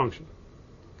the function,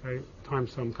 okay,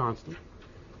 times some constant.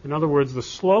 In other words, the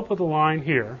slope of the line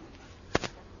here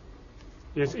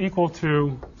is equal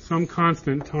to some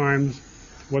constant times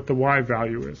what the y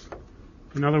value is.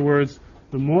 In other words,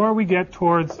 the more we get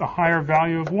towards a higher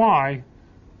value of y,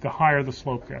 the higher the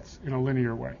slope gets in a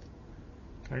linear way.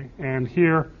 Okay? And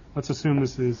here, let's assume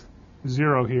this is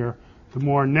 0 here. The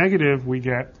more negative we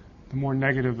get the more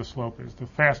negative the slope is, the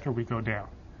faster we go down.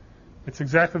 It's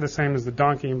exactly the same as the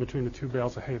donkey in between the two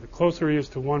bales of hay. The closer he is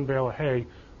to one bale of hay,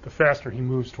 the faster he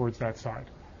moves towards that side,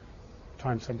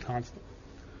 times some constant.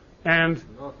 And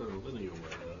Not in a linear way,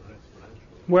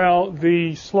 exponentially. well,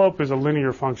 the slope is a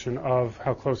linear function of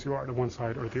how close you are to one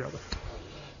side or the other.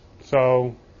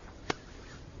 So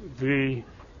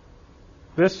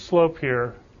this slope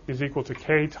here is equal to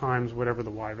k times whatever the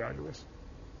y value is.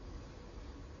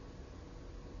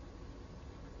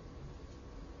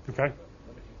 Okay?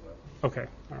 Okay,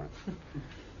 all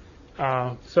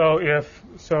right.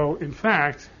 So in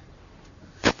fact,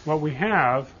 what we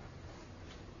have,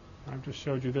 I've just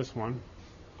showed you this one,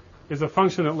 is a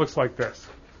function that looks like this.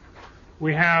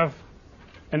 We have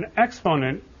an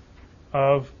exponent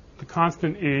of the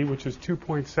constant e, which is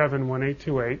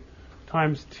 2.71828,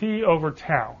 times t over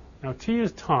tau. Now, t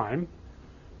is time,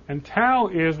 and tau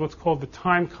is what's called the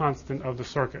time constant of the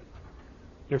circuit.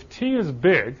 If t is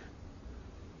big,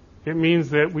 it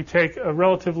means that we take a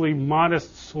relatively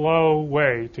modest, slow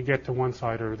way to get to one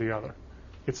side or the other.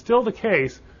 It's still the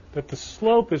case that the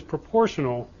slope is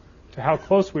proportional to how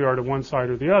close we are to one side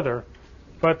or the other,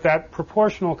 but that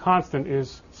proportional constant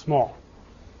is small.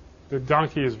 The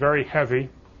donkey is very heavy,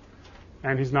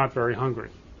 and he's not very hungry.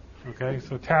 Okay,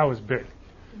 so tau is big.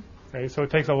 Okay, so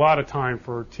it takes a lot of time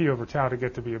for t over tau to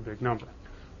get to be a big number.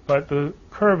 But the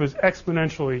curve is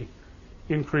exponentially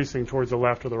increasing towards the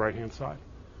left or the right-hand side.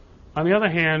 On the other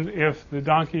hand, if the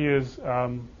donkey is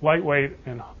lightweight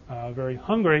and very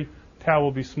hungry, tau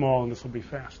will be small and this will be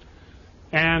fast.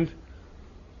 And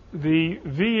the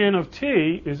Vn of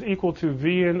t is equal to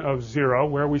Vn of 0,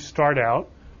 where we start out,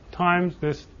 times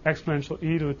this exponential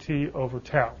e to the t over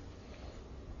tau.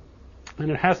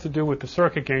 And it has to do with the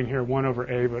circuit gain here, 1 over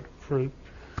a, but for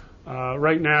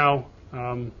right now,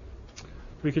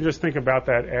 we can just think about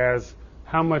that as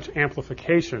how much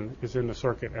amplification is in the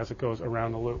circuit as it goes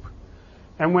around the loop.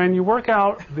 And when you work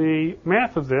out the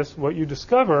math of this, what you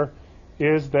discover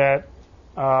is that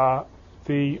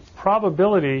the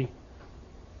probability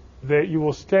that you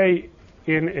will stay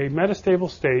in a metastable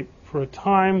state for a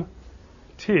time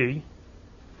t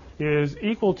is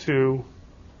equal to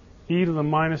e to the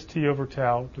minus t over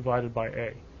tau divided by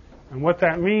a. And what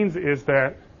that means is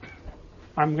that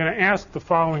I'm going to ask the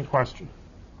following question.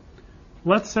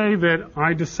 Let's say that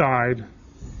I decide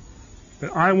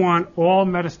that I want all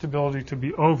metastability to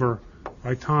be over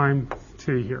by time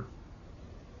t here.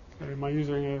 Okay, am I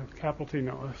using a capital T?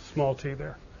 No, a small t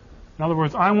there. In other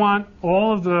words, I want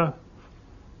all of the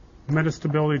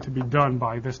metastability to be done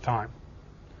by this time.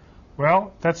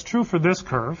 Well, that's true for this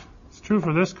curve. It's true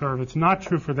for this curve. It's not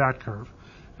true for that curve.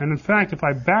 And in fact, if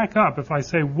I back up, if I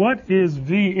say, what is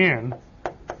V in,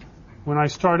 when I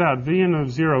start out, V in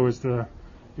of 0 is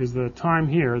the time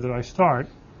here that I start.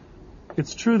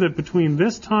 It's true that between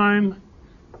this time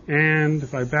and,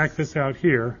 if I back this out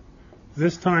here,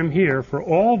 this time here, for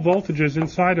all voltages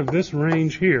inside of this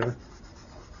range here,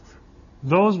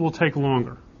 those will take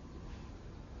longer.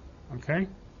 Okay?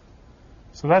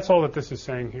 So that's all that this is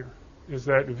saying here, is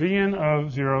that Vn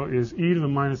of 0 is e to the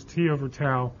minus t over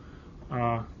tau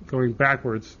going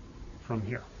backwards from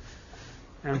here.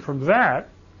 And from that,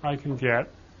 I can get,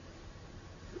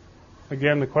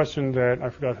 again, the question that I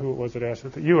forgot who it was that asked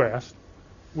it, that you asked,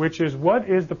 which is what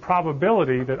is the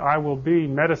probability that I will be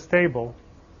metastable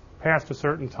past a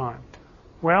certain time?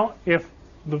 Well, if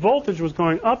the voltage was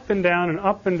going up and down and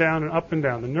up and down and up and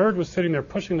down, the nerd was sitting there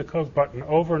pushing the Coke button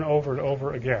over and over and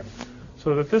over again,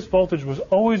 so that this voltage was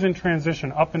always in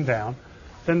transition up and down,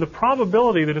 then the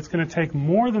probability that it's going to take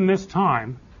more than this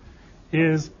time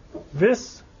is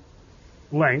this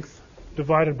length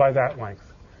divided by that length,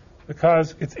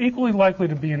 because it's equally likely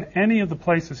to be in any of the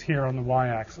places here on the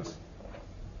y-axis.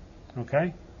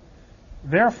 Okay?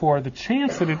 Therefore, the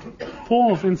chance that it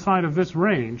falls inside of this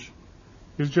range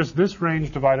is just this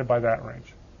range divided by that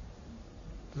range.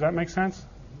 Does that make sense?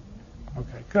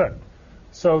 Okay, good.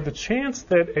 So the chance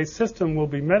that a system will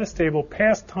be metastable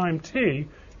past time t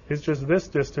is just this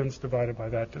distance divided by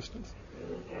that distance.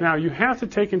 Now, you have to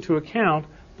take into account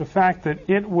the fact that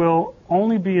it will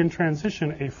only be in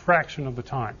transition a fraction of the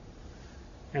time.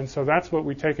 And so that's what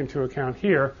we take into account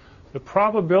here. The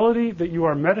probability that you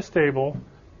are metastable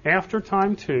after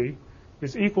time t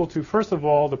is equal to, first of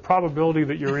all, the probability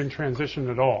that you're in transition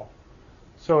at all.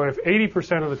 So if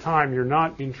 80% of the time you're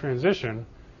not in transition,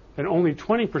 then only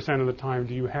 20% of the time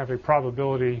do you have a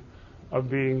probability of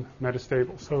being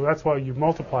metastable. So that's why you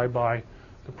multiply by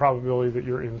the probability that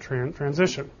you're in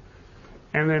transition.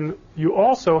 And then you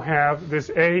also have this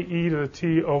a e to the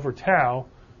t over tau,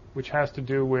 which has to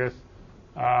do with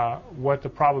what the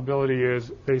probability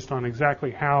is based on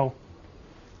exactly how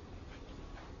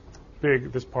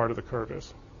big this part of the curve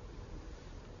is.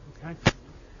 Okay?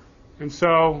 And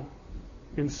so,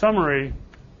 in summary,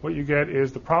 what you get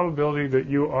is the probability that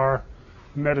you are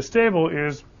metastable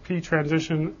is P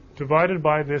transition divided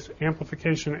by this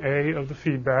amplification A of the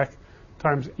feedback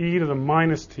times e to the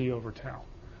minus t over tau,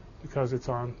 because it's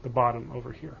on the bottom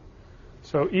over here.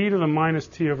 So e to the minus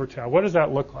t over tau. What does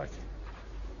that look like?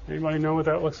 Anybody know what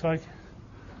that looks like?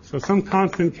 So some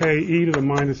constant k e to the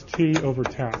minus t over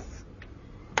tau.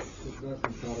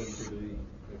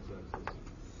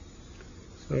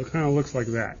 So it kind of looks like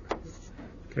that.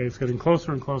 Okay, it's getting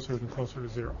closer and closer and closer to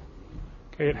 0.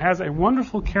 Okay, it has a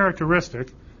wonderful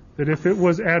characteristic that if it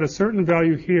was at a certain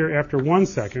value here after 1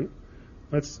 second,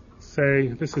 let's say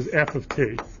this is f of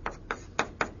t.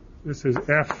 This is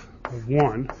f of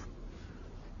 1.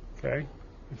 Okay,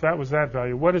 if that was that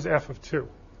value, what is f of 2?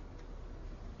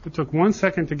 If it took 1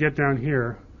 second to get down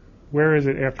here, where is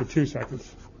it after 2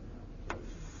 seconds?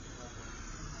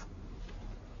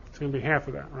 It's going to be half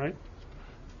of that, right?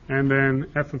 And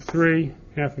then f of 3,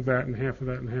 half of that, and half of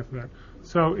that, and half of that.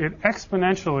 So it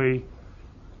exponentially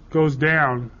goes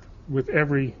down with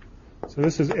every, so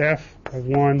this is f of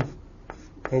 1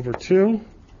 over 2.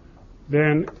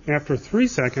 Then after 3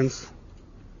 seconds,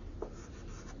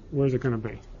 where's it going to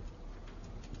be?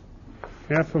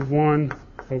 F of 1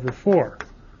 over 4.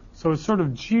 So it's sort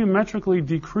of geometrically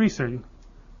decreasing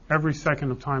every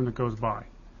second of time that goes by.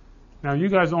 Now, you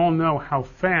guys all know how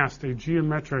fast a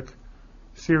geometric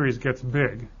series gets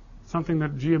big. Something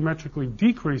that geometrically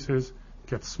decreases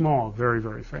gets small very,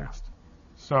 very fast.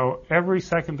 So every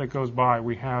second that goes by,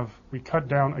 we cut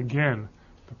down again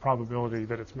the probability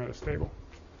that it's metastable.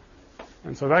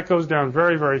 And so that goes down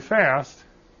very, very fast.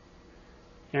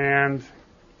 And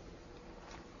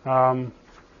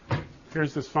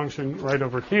here's this function right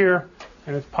over here.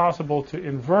 And it's possible to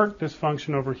invert this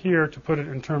function over here to put it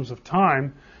in terms of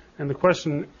time. And the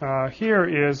question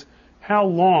here is, how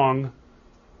long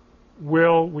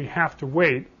will we have to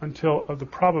wait until the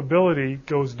probability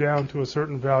goes down to a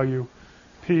certain value,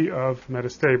 p of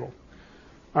metastable?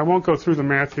 I won't go through the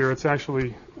math here. It's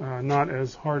actually not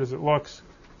as hard as it looks.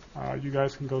 You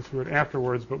guys can go through it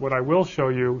afterwards. But what I will show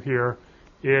you here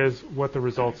is what the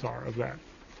results are of that.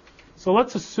 So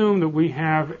let's assume that we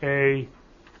have a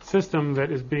system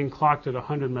that is being clocked at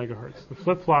 100 megahertz. The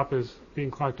flip-flop is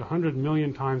being clocked 100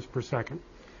 million times per second.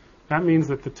 That means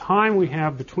that the time we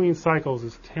have between cycles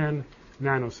is 10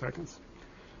 nanoseconds.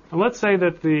 And let's say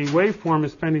that the waveform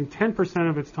is spending 10%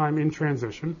 of its time in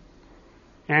transition,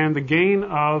 and the gain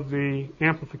of the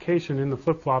amplification in the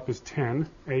flip-flop is 10,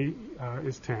 A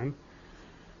is 10.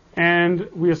 And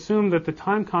we assume that the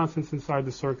time constants inside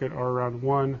the circuit are around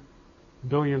 1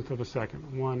 billionth of a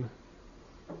second, 1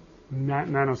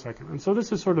 nanosecond. And so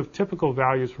this is sort of typical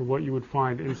values for what you would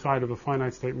find inside of a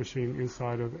finite state machine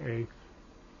inside of a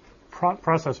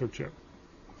processor chip.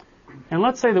 And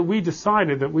let's say that we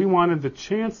decided that we wanted the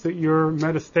chance that you're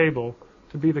metastable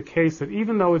to be the case that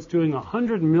even though it's doing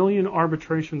 100 million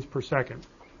arbitrations per second,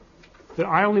 that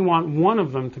I only want one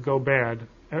of them to go bad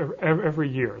every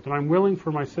year, that I'm willing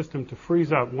for my system to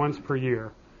freeze up once per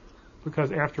year,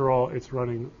 because after all, it's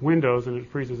running Windows and it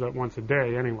freezes up once a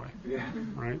day anyway,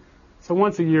 right? So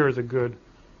once a year is a good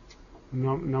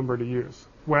number to use.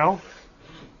 Well,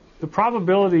 the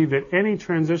probability that any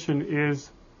transition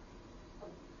is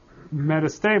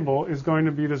metastable is going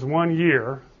to be this 1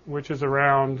 year, which is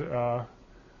around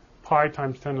pi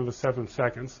times 10 to the 7th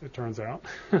seconds, it turns out.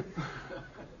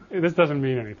 This doesn't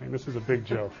mean anything. This is a big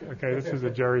joke. Okay, this is a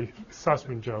Jerry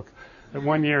Sussman joke. That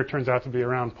 1 year turns out to be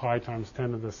around pi times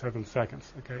 10 to the 7th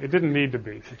seconds. Okay, it didn't need to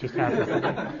be. It just happens.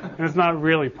 And it's not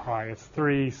really pi. It's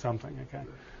 3 something. Okay,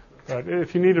 but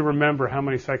if you need to remember how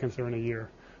many seconds are in a year,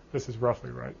 this is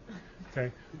roughly right.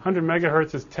 Okay, 100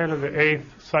 megahertz is 10 to the 8th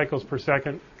cycles per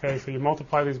second. Okay, so you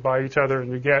multiply these by each other and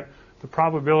you get the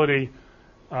probability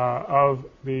of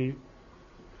the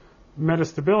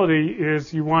metastability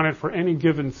is you want it for any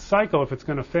given cycle, if it's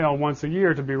going to fail once a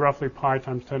year, to be roughly pi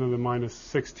times 10 to the minus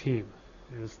 16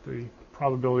 is the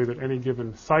probability that any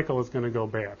given cycle is going to go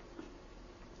bad.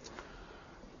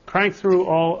 Crank through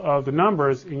all of the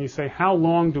numbers and you say, how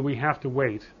long do we have to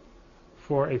wait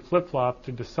for a flip-flop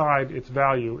to decide its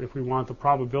value if we want the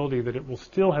probability that it will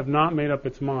still have not made up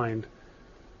its mind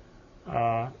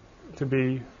to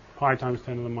be pi times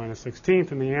 10 to the minus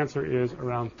 16th? And the answer is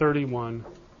around 31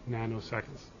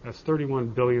 nanoseconds. That's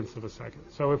 31 billionths of a second.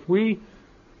 So if we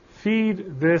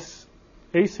feed this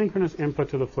asynchronous input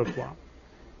to the flip-flop,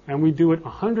 and we do it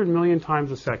 100 million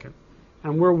times a second,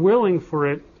 and we're willing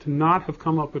for it to not have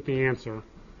come up with the answer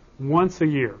once a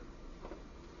year,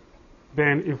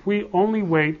 then if we only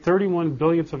wait 31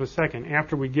 billionths of a second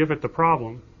after we give it the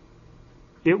problem,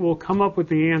 it will come up with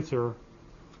the answer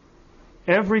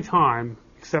every time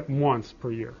except once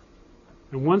per year.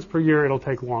 And once per year, it'll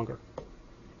take longer.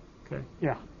 Okay,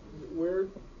 yeah? Where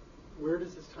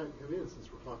does this time come in since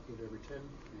we're clocking it every 10?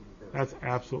 That's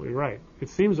absolutely right. It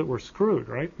seems that we're screwed,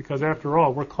 right? Because after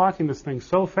all, we're clocking this thing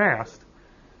so fast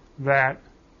that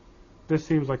this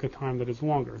seems like a time that is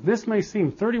longer. This may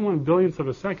seem 31 billionths of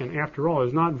a second, after all,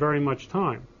 is not very much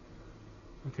time.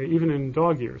 Okay, even in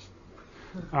dog years.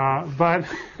 But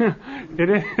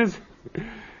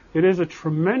it is a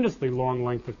tremendously long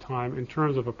length of time in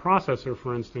terms of a processor,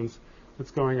 for instance,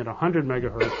 that's going at 100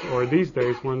 megahertz, or these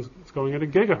days one's going at a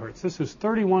gigahertz. This is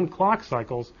 31 clock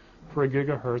cycles for a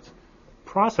gigahertz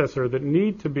processor that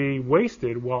need to be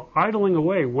wasted while idling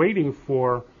away, waiting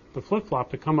for the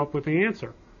flip-flop to come up with the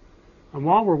answer. And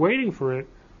while we're waiting for it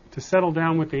to settle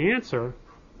down with the answer,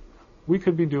 we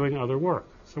could be doing other work.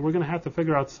 So we're going to have to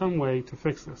figure out some way to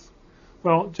fix this.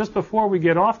 Well, just before we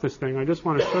get off this thing, I just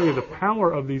want to show you the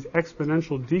power of these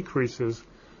exponential decreases,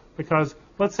 because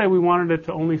let's say we wanted it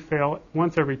to only fail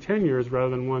once every 10 years rather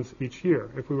than once each year.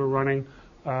 If we were running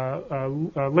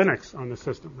Linux on the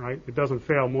system, right? It doesn't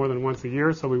fail more than once a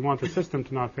year, so we want the system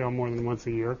to not fail more than once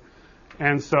a year.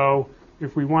 And so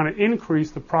if we want to increase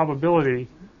the probability,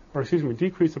 or excuse me,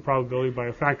 decrease the probability by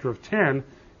a factor of 10,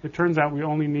 it turns out we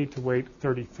only need to wait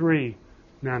 33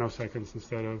 nanoseconds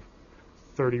instead of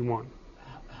 31.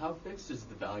 How fixed is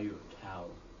the value of tau?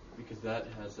 Because that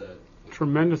has a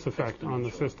tremendous effect on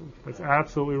the system. That's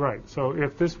absolutely right. So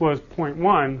if this was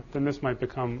 0.1, then this might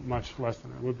become much less than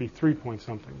that. It would be 3 point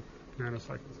something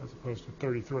nanoseconds as opposed to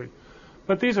 33.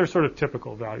 But these are sort of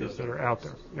typical values that are out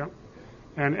there. Yep.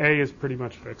 And A is pretty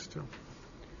much fixed too.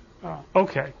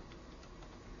 Okay.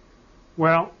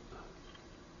 Well,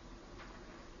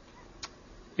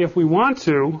 if we want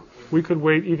to, we could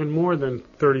wait even more than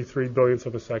 33 billionths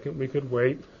of a second. We could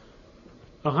wait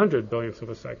 100 billionths of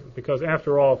a second. Because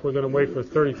after all, if we're going to wait for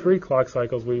 33 clock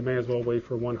cycles, we may as well wait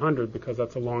for 100, because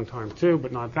that's a long time too,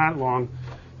 but not that long.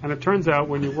 And it turns out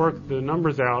when you work the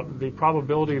numbers out, the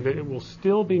probability that it will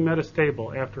still be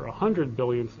metastable after 100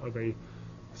 billionths of a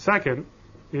second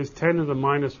is 10 to the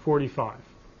minus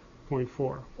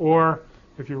 45.4. Or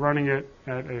if you're running it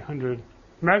at 100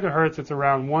 megahertz, it's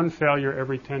around one failure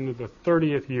every 10 to the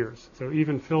 30th years. So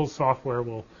even Phil's software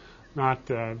will not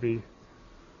be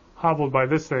hobbled by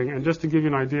this thing. And just to give you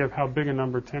an idea of how big a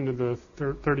number 10 to the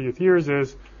 30th years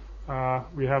is,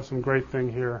 we have some great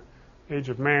thing here. Age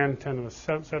of man, 10 to the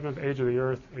 7th, age of the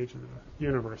earth, age of the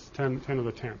universe, 10 to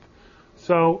the 10th.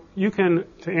 So you can,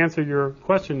 to answer your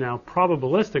question now,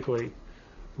 probabilistically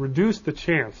reduce the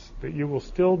chance that you will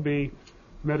still be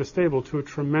metastable to a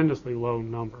tremendously low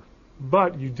number.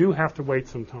 But you do have to wait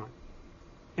some time.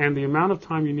 And the amount of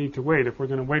time you need to wait, if we're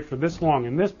going to wait for this long,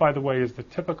 and this, by the way, is the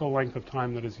typical length of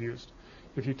time that is used.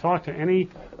 If you talk to any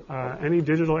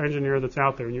digital engineer that's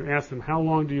out there and you ask them how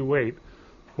long do you wait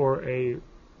for a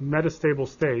metastable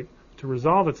state to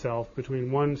resolve itself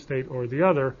between one state or the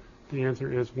other, the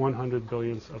answer is 100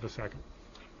 billionths of a second.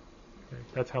 Okay,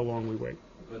 that's how long we wait.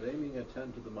 But aiming at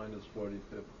 10 to the minus 45th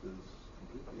is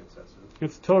completely excessive.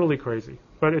 It's totally crazy.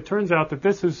 But it turns out that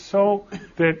this is so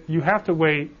that you have to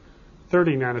wait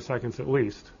 30 nanoseconds at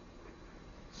least.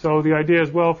 So the idea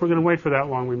is, well, if we're going to wait for that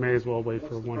long, we may as well wait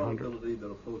for 100. What's the probability that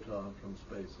a photon from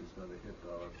space is going to hit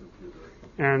our computer?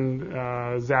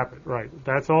 And zap it, right.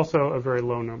 That's also a very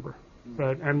low number.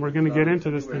 And we're going to get into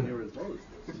this thing. Near as low as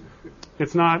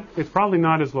this. It's probably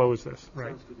not as low as this,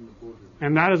 right.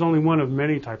 And that is only one of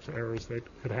many types of errors that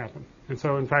could happen. And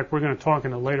so, in fact, we're going to talk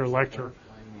in a later lecture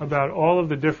about all of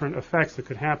the different effects that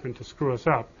could happen to screw us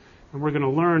up. And we're going to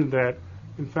learn that,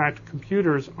 in fact,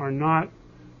 computers are not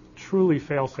truly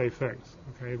fail-safe things.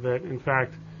 Okay, that in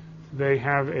fact they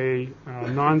have a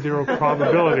non-zero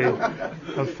probability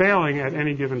of failing at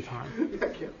any given time.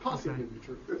 That can't possibly be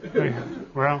true.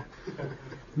 Well,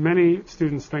 many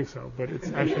students think so, but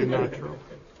it's actually not true.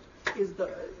 Is the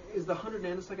 100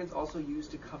 nanoseconds also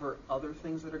used to cover other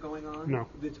things that are going on? No.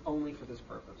 It's only for this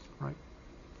purpose. Right.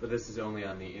 But this is only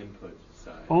on the input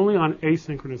side. Only on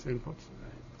asynchronous inputs.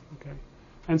 Okay.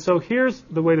 And so here's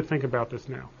the way to think about this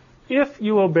now. If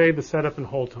you obey the setup and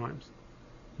hold times,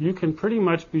 you can pretty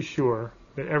much be sure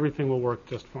that everything will work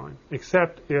just fine,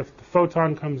 except if the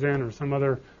photon comes in or some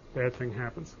other bad thing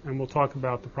happens. And we'll talk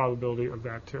about the probability of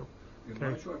that too. In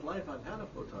my short life, I've had a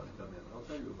photon come in. I'll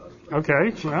tell you about it later.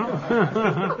 Okay,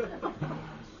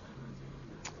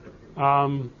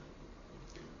 well.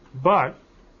 But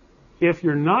if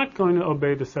you're not going to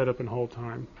obey the setup and hold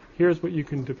time, here's what you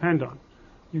can depend on.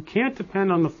 You can't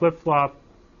depend on the flip-flop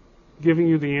giving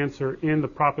you the answer in the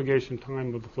propagation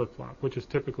time of the flip-flop, which is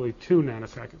typically 2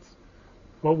 nanoseconds.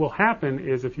 What will happen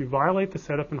is if you violate the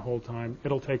setup and hold time,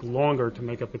 it'll take longer to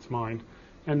make up its mind,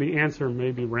 and the answer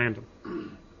may be random.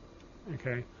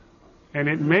 Okay? And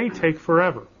it may take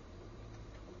forever.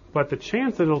 But the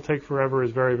chance that it'll take forever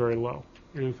is very, very low.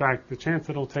 And in fact, the chance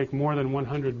that it'll take more than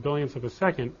 100 billionths of a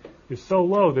second is so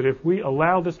low that if we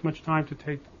allow this much time to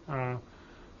take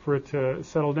for it to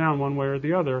settle down one way or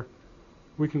the other,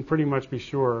 we can pretty much be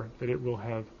sure that it will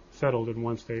have settled in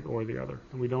one state or the other,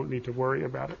 and we don't need to worry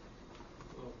about it.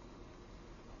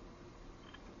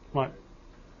 What?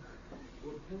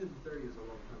 Well, 10 to the 30 is a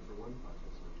long time for one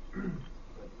processor.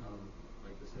 But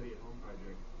like the study at home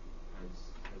project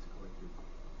has collected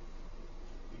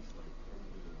at least like 10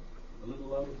 to the... A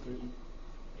little louder, 30. 8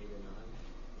 or 9.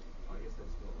 Oh, I guess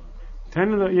that's still a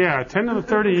lot. 10 to the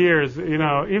 30 years,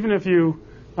 even if you,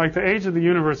 like the age of the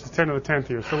universe is 10 to the 10th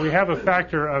year. So we have a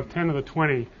factor of 10 to the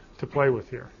 20 to play with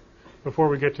here before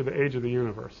we get to the age of the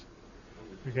universe.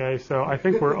 Okay, so I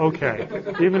think we're okay.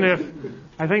 Even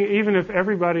if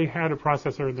everybody had a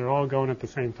processor and they're all going at the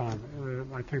same time,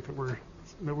 I think that we're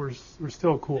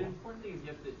still cool. The important thing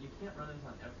is you can't run this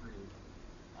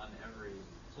on every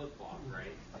flip flop,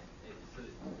 right? So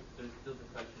there's still the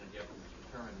question of you have to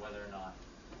determine whether or not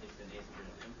it's an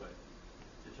asynchronous input,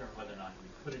 determine whether or not you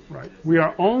put it into Right. this. We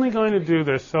are only going to do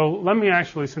this. So let me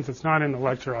actually, since it's not in the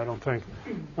lecture, I don't think,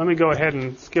 let me go ahead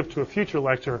and skip to a future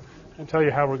lecture and tell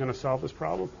you how we're going to solve this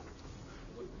problem.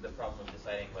 The problem of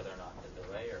deciding whether or not to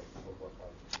delay or what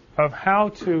problem? Of how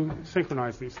to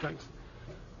synchronize these things.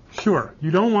 Sure,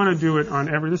 you don't want to do it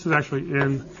on every, this is actually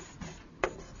in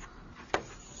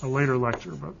a later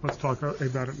lecture, but let's talk about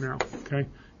it now, okay?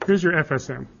 Here's your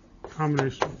FSM,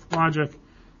 combination logic.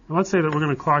 And let's say that we're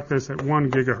going to clock this at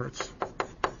 1 gigahertz.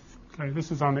 Okay,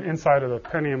 this is on the inside of the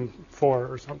Pentium 4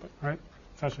 or something, right?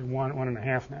 It's actually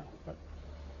 1.5 now. But.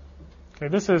 Okay,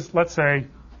 this is, let's say,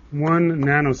 1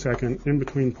 nanosecond in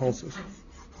between pulses.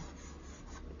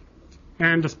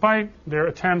 And despite their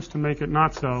attempts to make it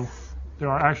not so, there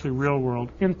are actually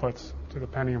real-world inputs to the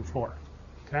Pentium 4.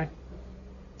 Okay?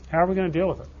 How are we going to deal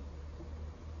with it?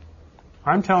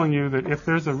 I'm telling you that if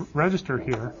there's a register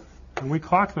here, and we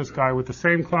clock this guy with the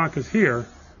same clock as here,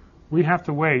 we have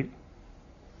to wait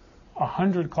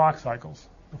 100 clock cycles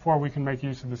before we can make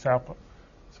use of this output.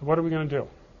 So what are we going to do?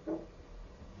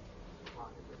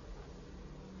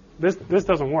 This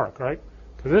doesn't work, right?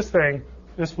 Because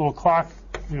this will clock,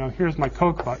 here's my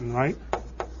Coke button, right?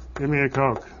 Give me a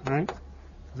Coke, right?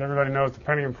 Because everybody knows the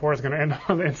Pentium 4 is going to end up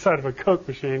on the inside of a Coke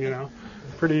machine,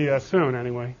 pretty soon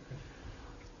anyway.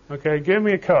 Okay, give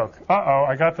me a Coke. Uh-oh,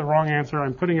 I got the wrong answer.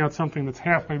 I'm putting out something that's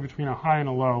halfway between a high and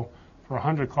a low for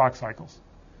 100 clock cycles.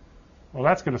 Well,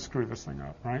 that's going to screw this thing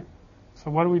up, right?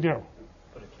 So what do we do?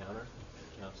 Put a counter.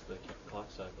 It counts the clock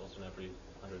cycles, and every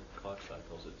 100 clock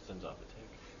cycles it sends off a tick.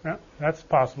 Yeah, that's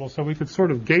possible. So we could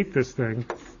sort of gate this thing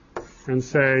and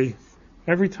say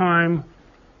every time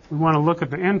we want to look at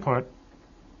the input,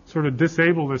 sort of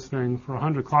disable this thing for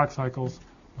 100 clock cycles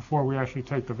before we actually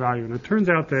take the value. And it turns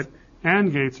out that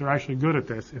AND gates are actually good at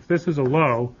this. If this is a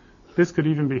low, this could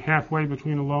even be halfway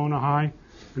between a low and a high,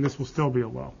 and this will still be a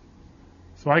low.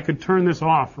 So I could turn this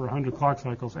off for 100 clock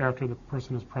cycles after the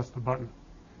person has pressed the button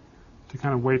to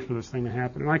kind of wait for this thing to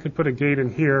happen. And I could put a gate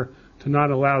in here to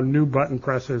not allow new button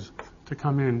presses to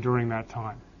come in during that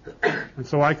time. And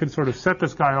so I could sort of set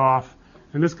this guy off,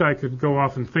 and this guy could go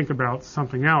off and think about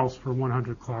something else for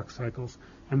 100 clock cycles,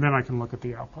 and then I can look at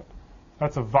the output.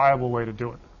 That's a viable way to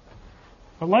do it.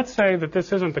 But let's say that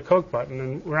this isn't the Coke button,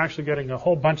 and we're actually getting a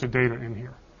whole bunch of data in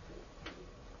here.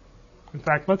 In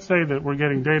fact, let's say that we're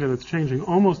getting data that's changing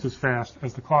almost as fast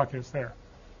as the clock is there.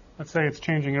 Let's say it's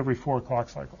changing every 4 clock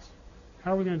cycles.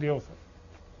 How are we going to deal with it?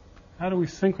 How do we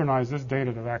synchronize this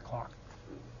data to that clock?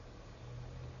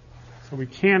 So we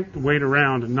can't wait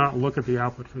around and not look at the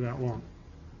output for that long.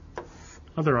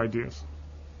 Other ideas?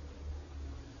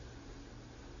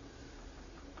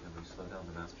 Can we slow down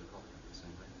the master clock at the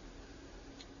same rate?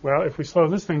 Well, if we slow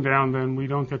this thing down, then we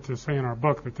don't get to say in our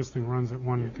book that this thing runs at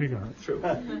 1 gigahertz. True.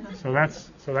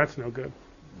 So that's no good.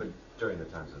 But during the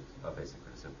times of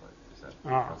asynchronous input, is that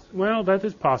possible? Well, that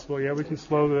is possible. Yeah, we can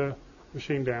slow the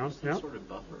machine down. Some sort of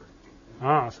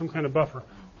buffer. Some kind of buffer.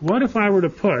 What if I were to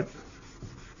put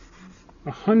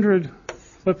 100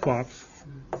 flip-flops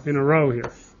in a row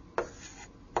here?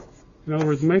 In other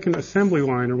words, make an assembly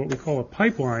line, or what we call a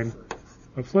pipeline,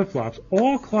 of flip-flops,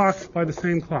 all clocked by the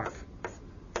same clock.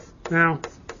 Now,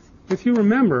 if you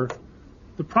remember,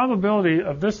 the probability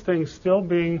of this thing still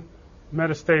being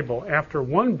metastable after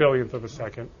 1 billionth of a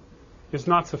second is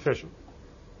not sufficient,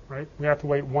 right? We have to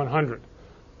wait 100.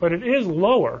 But it is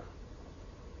lower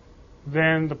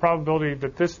then the probability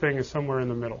that this thing is somewhere in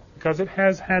the middle, because it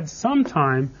has had some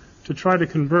time to try to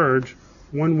converge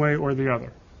one way or the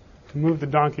other, to move the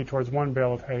donkey towards one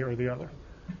bale of hay or the other.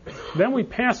 Then we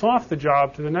pass off the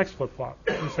job to the next flip-flop.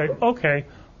 We say, okay,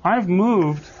 I've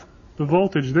moved the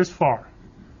voltage this far,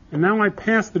 and now I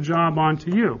pass the job on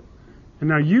to you. And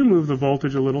now you move the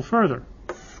voltage a little further.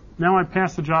 Now I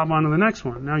pass the job on to the next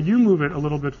one. Now you move it a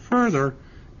little bit further,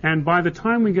 and by the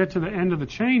time we get to the end of the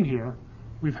chain here,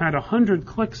 we've had 100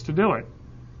 clicks to do it,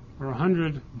 or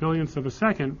 100 billionths of a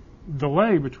second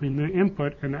delay between the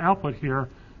input and the output here,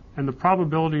 and the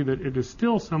probability that it is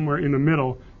still somewhere in the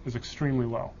middle is extremely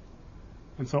low.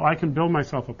 And so I can build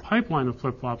myself a pipeline of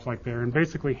flip-flops like there and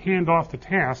basically hand off the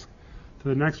task to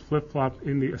the next flip-flop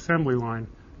in the assembly line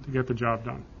to get the job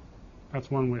done. That's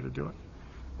one way to do it.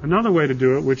 Another way to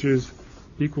do it, which is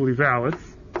equally valid,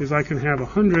 is I can have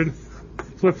 100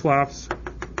 flip-flops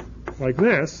like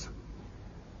this,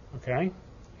 okay,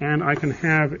 and I can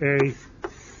have a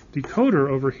decoder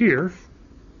over here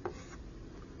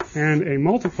and a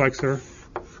multiplexer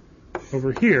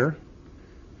over here,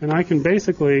 and I can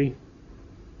basically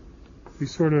be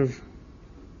sort of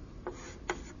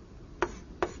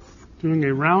doing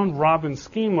a round-robin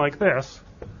scheme like this,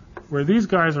 where these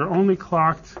guys are only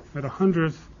clocked at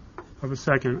 100th of a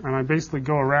second, and I basically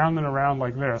go around and around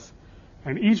like this,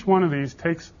 and each one of these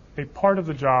takes a part of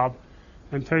the job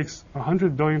and takes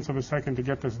 100 billionths of a second to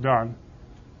get this done,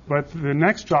 but the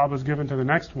next job is given to the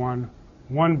next one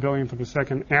 1 billionth of a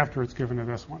second after it's given to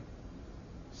this one.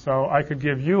 So I could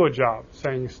give you a job,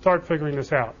 saying, start figuring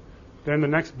this out. Then the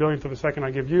next billionth of a second,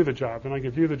 I give you the job, and I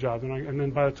give you the job, and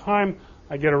then by the time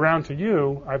I get around to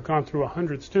you, I've gone through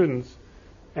 100 students,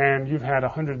 and you've had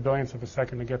 100 billionths of a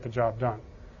second to get the job done.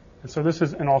 And so this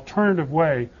is an alternative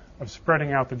way of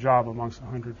spreading out the job amongst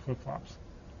 100 flip-flops.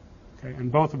 Okay,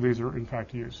 and both of these are, in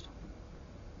fact, used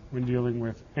when dealing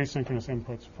with asynchronous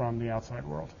inputs from the outside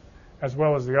world, as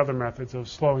well as the other methods of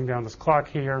slowing down this clock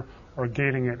here or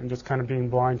gating it and just kind of being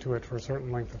blind to it for a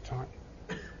certain length of time.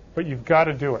 But you've got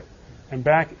to do it. And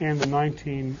back in the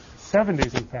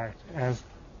 1970s, in fact, as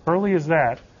early as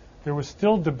that, there was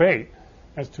still debate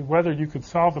as to whether you could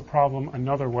solve the problem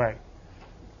another way.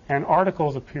 And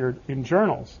articles appeared in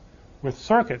journals with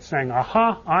circuits saying,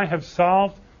 aha, I have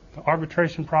solved the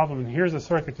arbitration problem, and here's a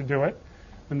circuit to do it.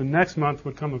 And the next month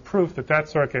would come a proof that that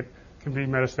circuit can be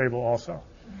metastable also.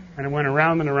 And it went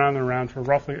around and around and around for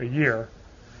roughly a year.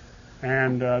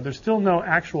 And there's still no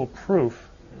actual proof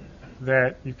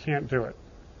that you can't do it.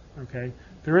 Okay?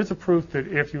 There is a proof that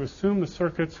if you assume the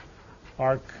circuits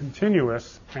are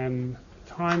continuous and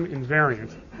time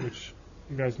invariant, which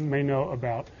you guys may know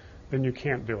about, then you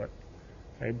can't do it.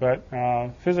 Okay?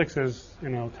 But physics is,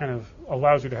 kind of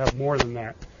allows you to have more than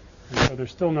that. And so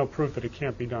there's still no proof that it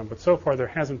can't be done. But so far, there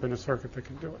hasn't been a circuit that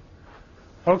can do it.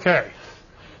 Okay.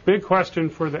 Big question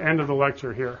for the end of the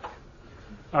lecture here.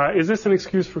 Is this an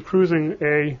excuse for cruising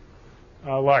a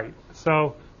light?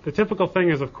 So the typical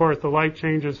thing is, of course, the light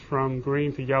changes from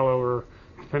green to yellow, or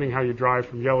depending how you drive,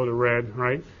 from yellow to red,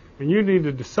 right? And you need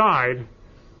to decide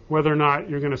whether or not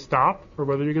you're going to stop or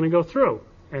whether you're going to go through.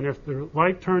 And if the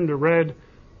light turned to red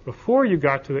before you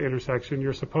got to the intersection,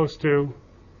 you're supposed to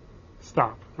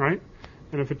stop, right?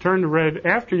 And if it turned to red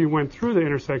after you went through the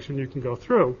intersection, you can go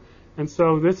through. And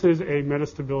so this is a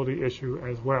metastability issue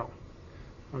as well.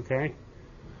 Okay?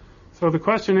 So the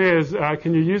question is,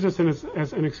 can you use this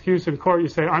as an excuse in court? You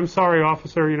say, I'm sorry,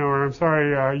 officer, or I'm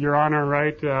sorry, Your Honor,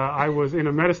 right? I was in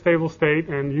a metastable state,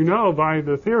 and by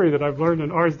the theory that I've learned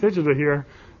in Ars Digita here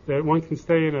that one can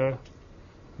stay in a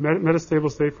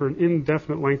metastable state for an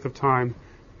indefinite length of time.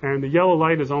 And the yellow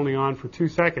light is only on for 2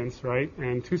 seconds, right?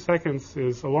 And 2 seconds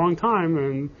is a long time,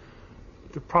 and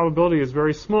the probability is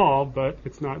very small, but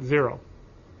it's not 0.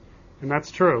 And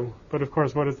that's true. But, of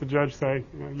course, what does the judge say?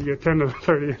 You get 10 to the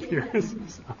 30th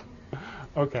years.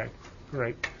 Okay,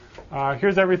 great.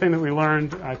 Here's everything that we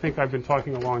learned. I think I've been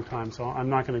talking a long time, so I'm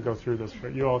not going to go through this,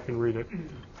 but you all can read it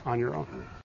on your own.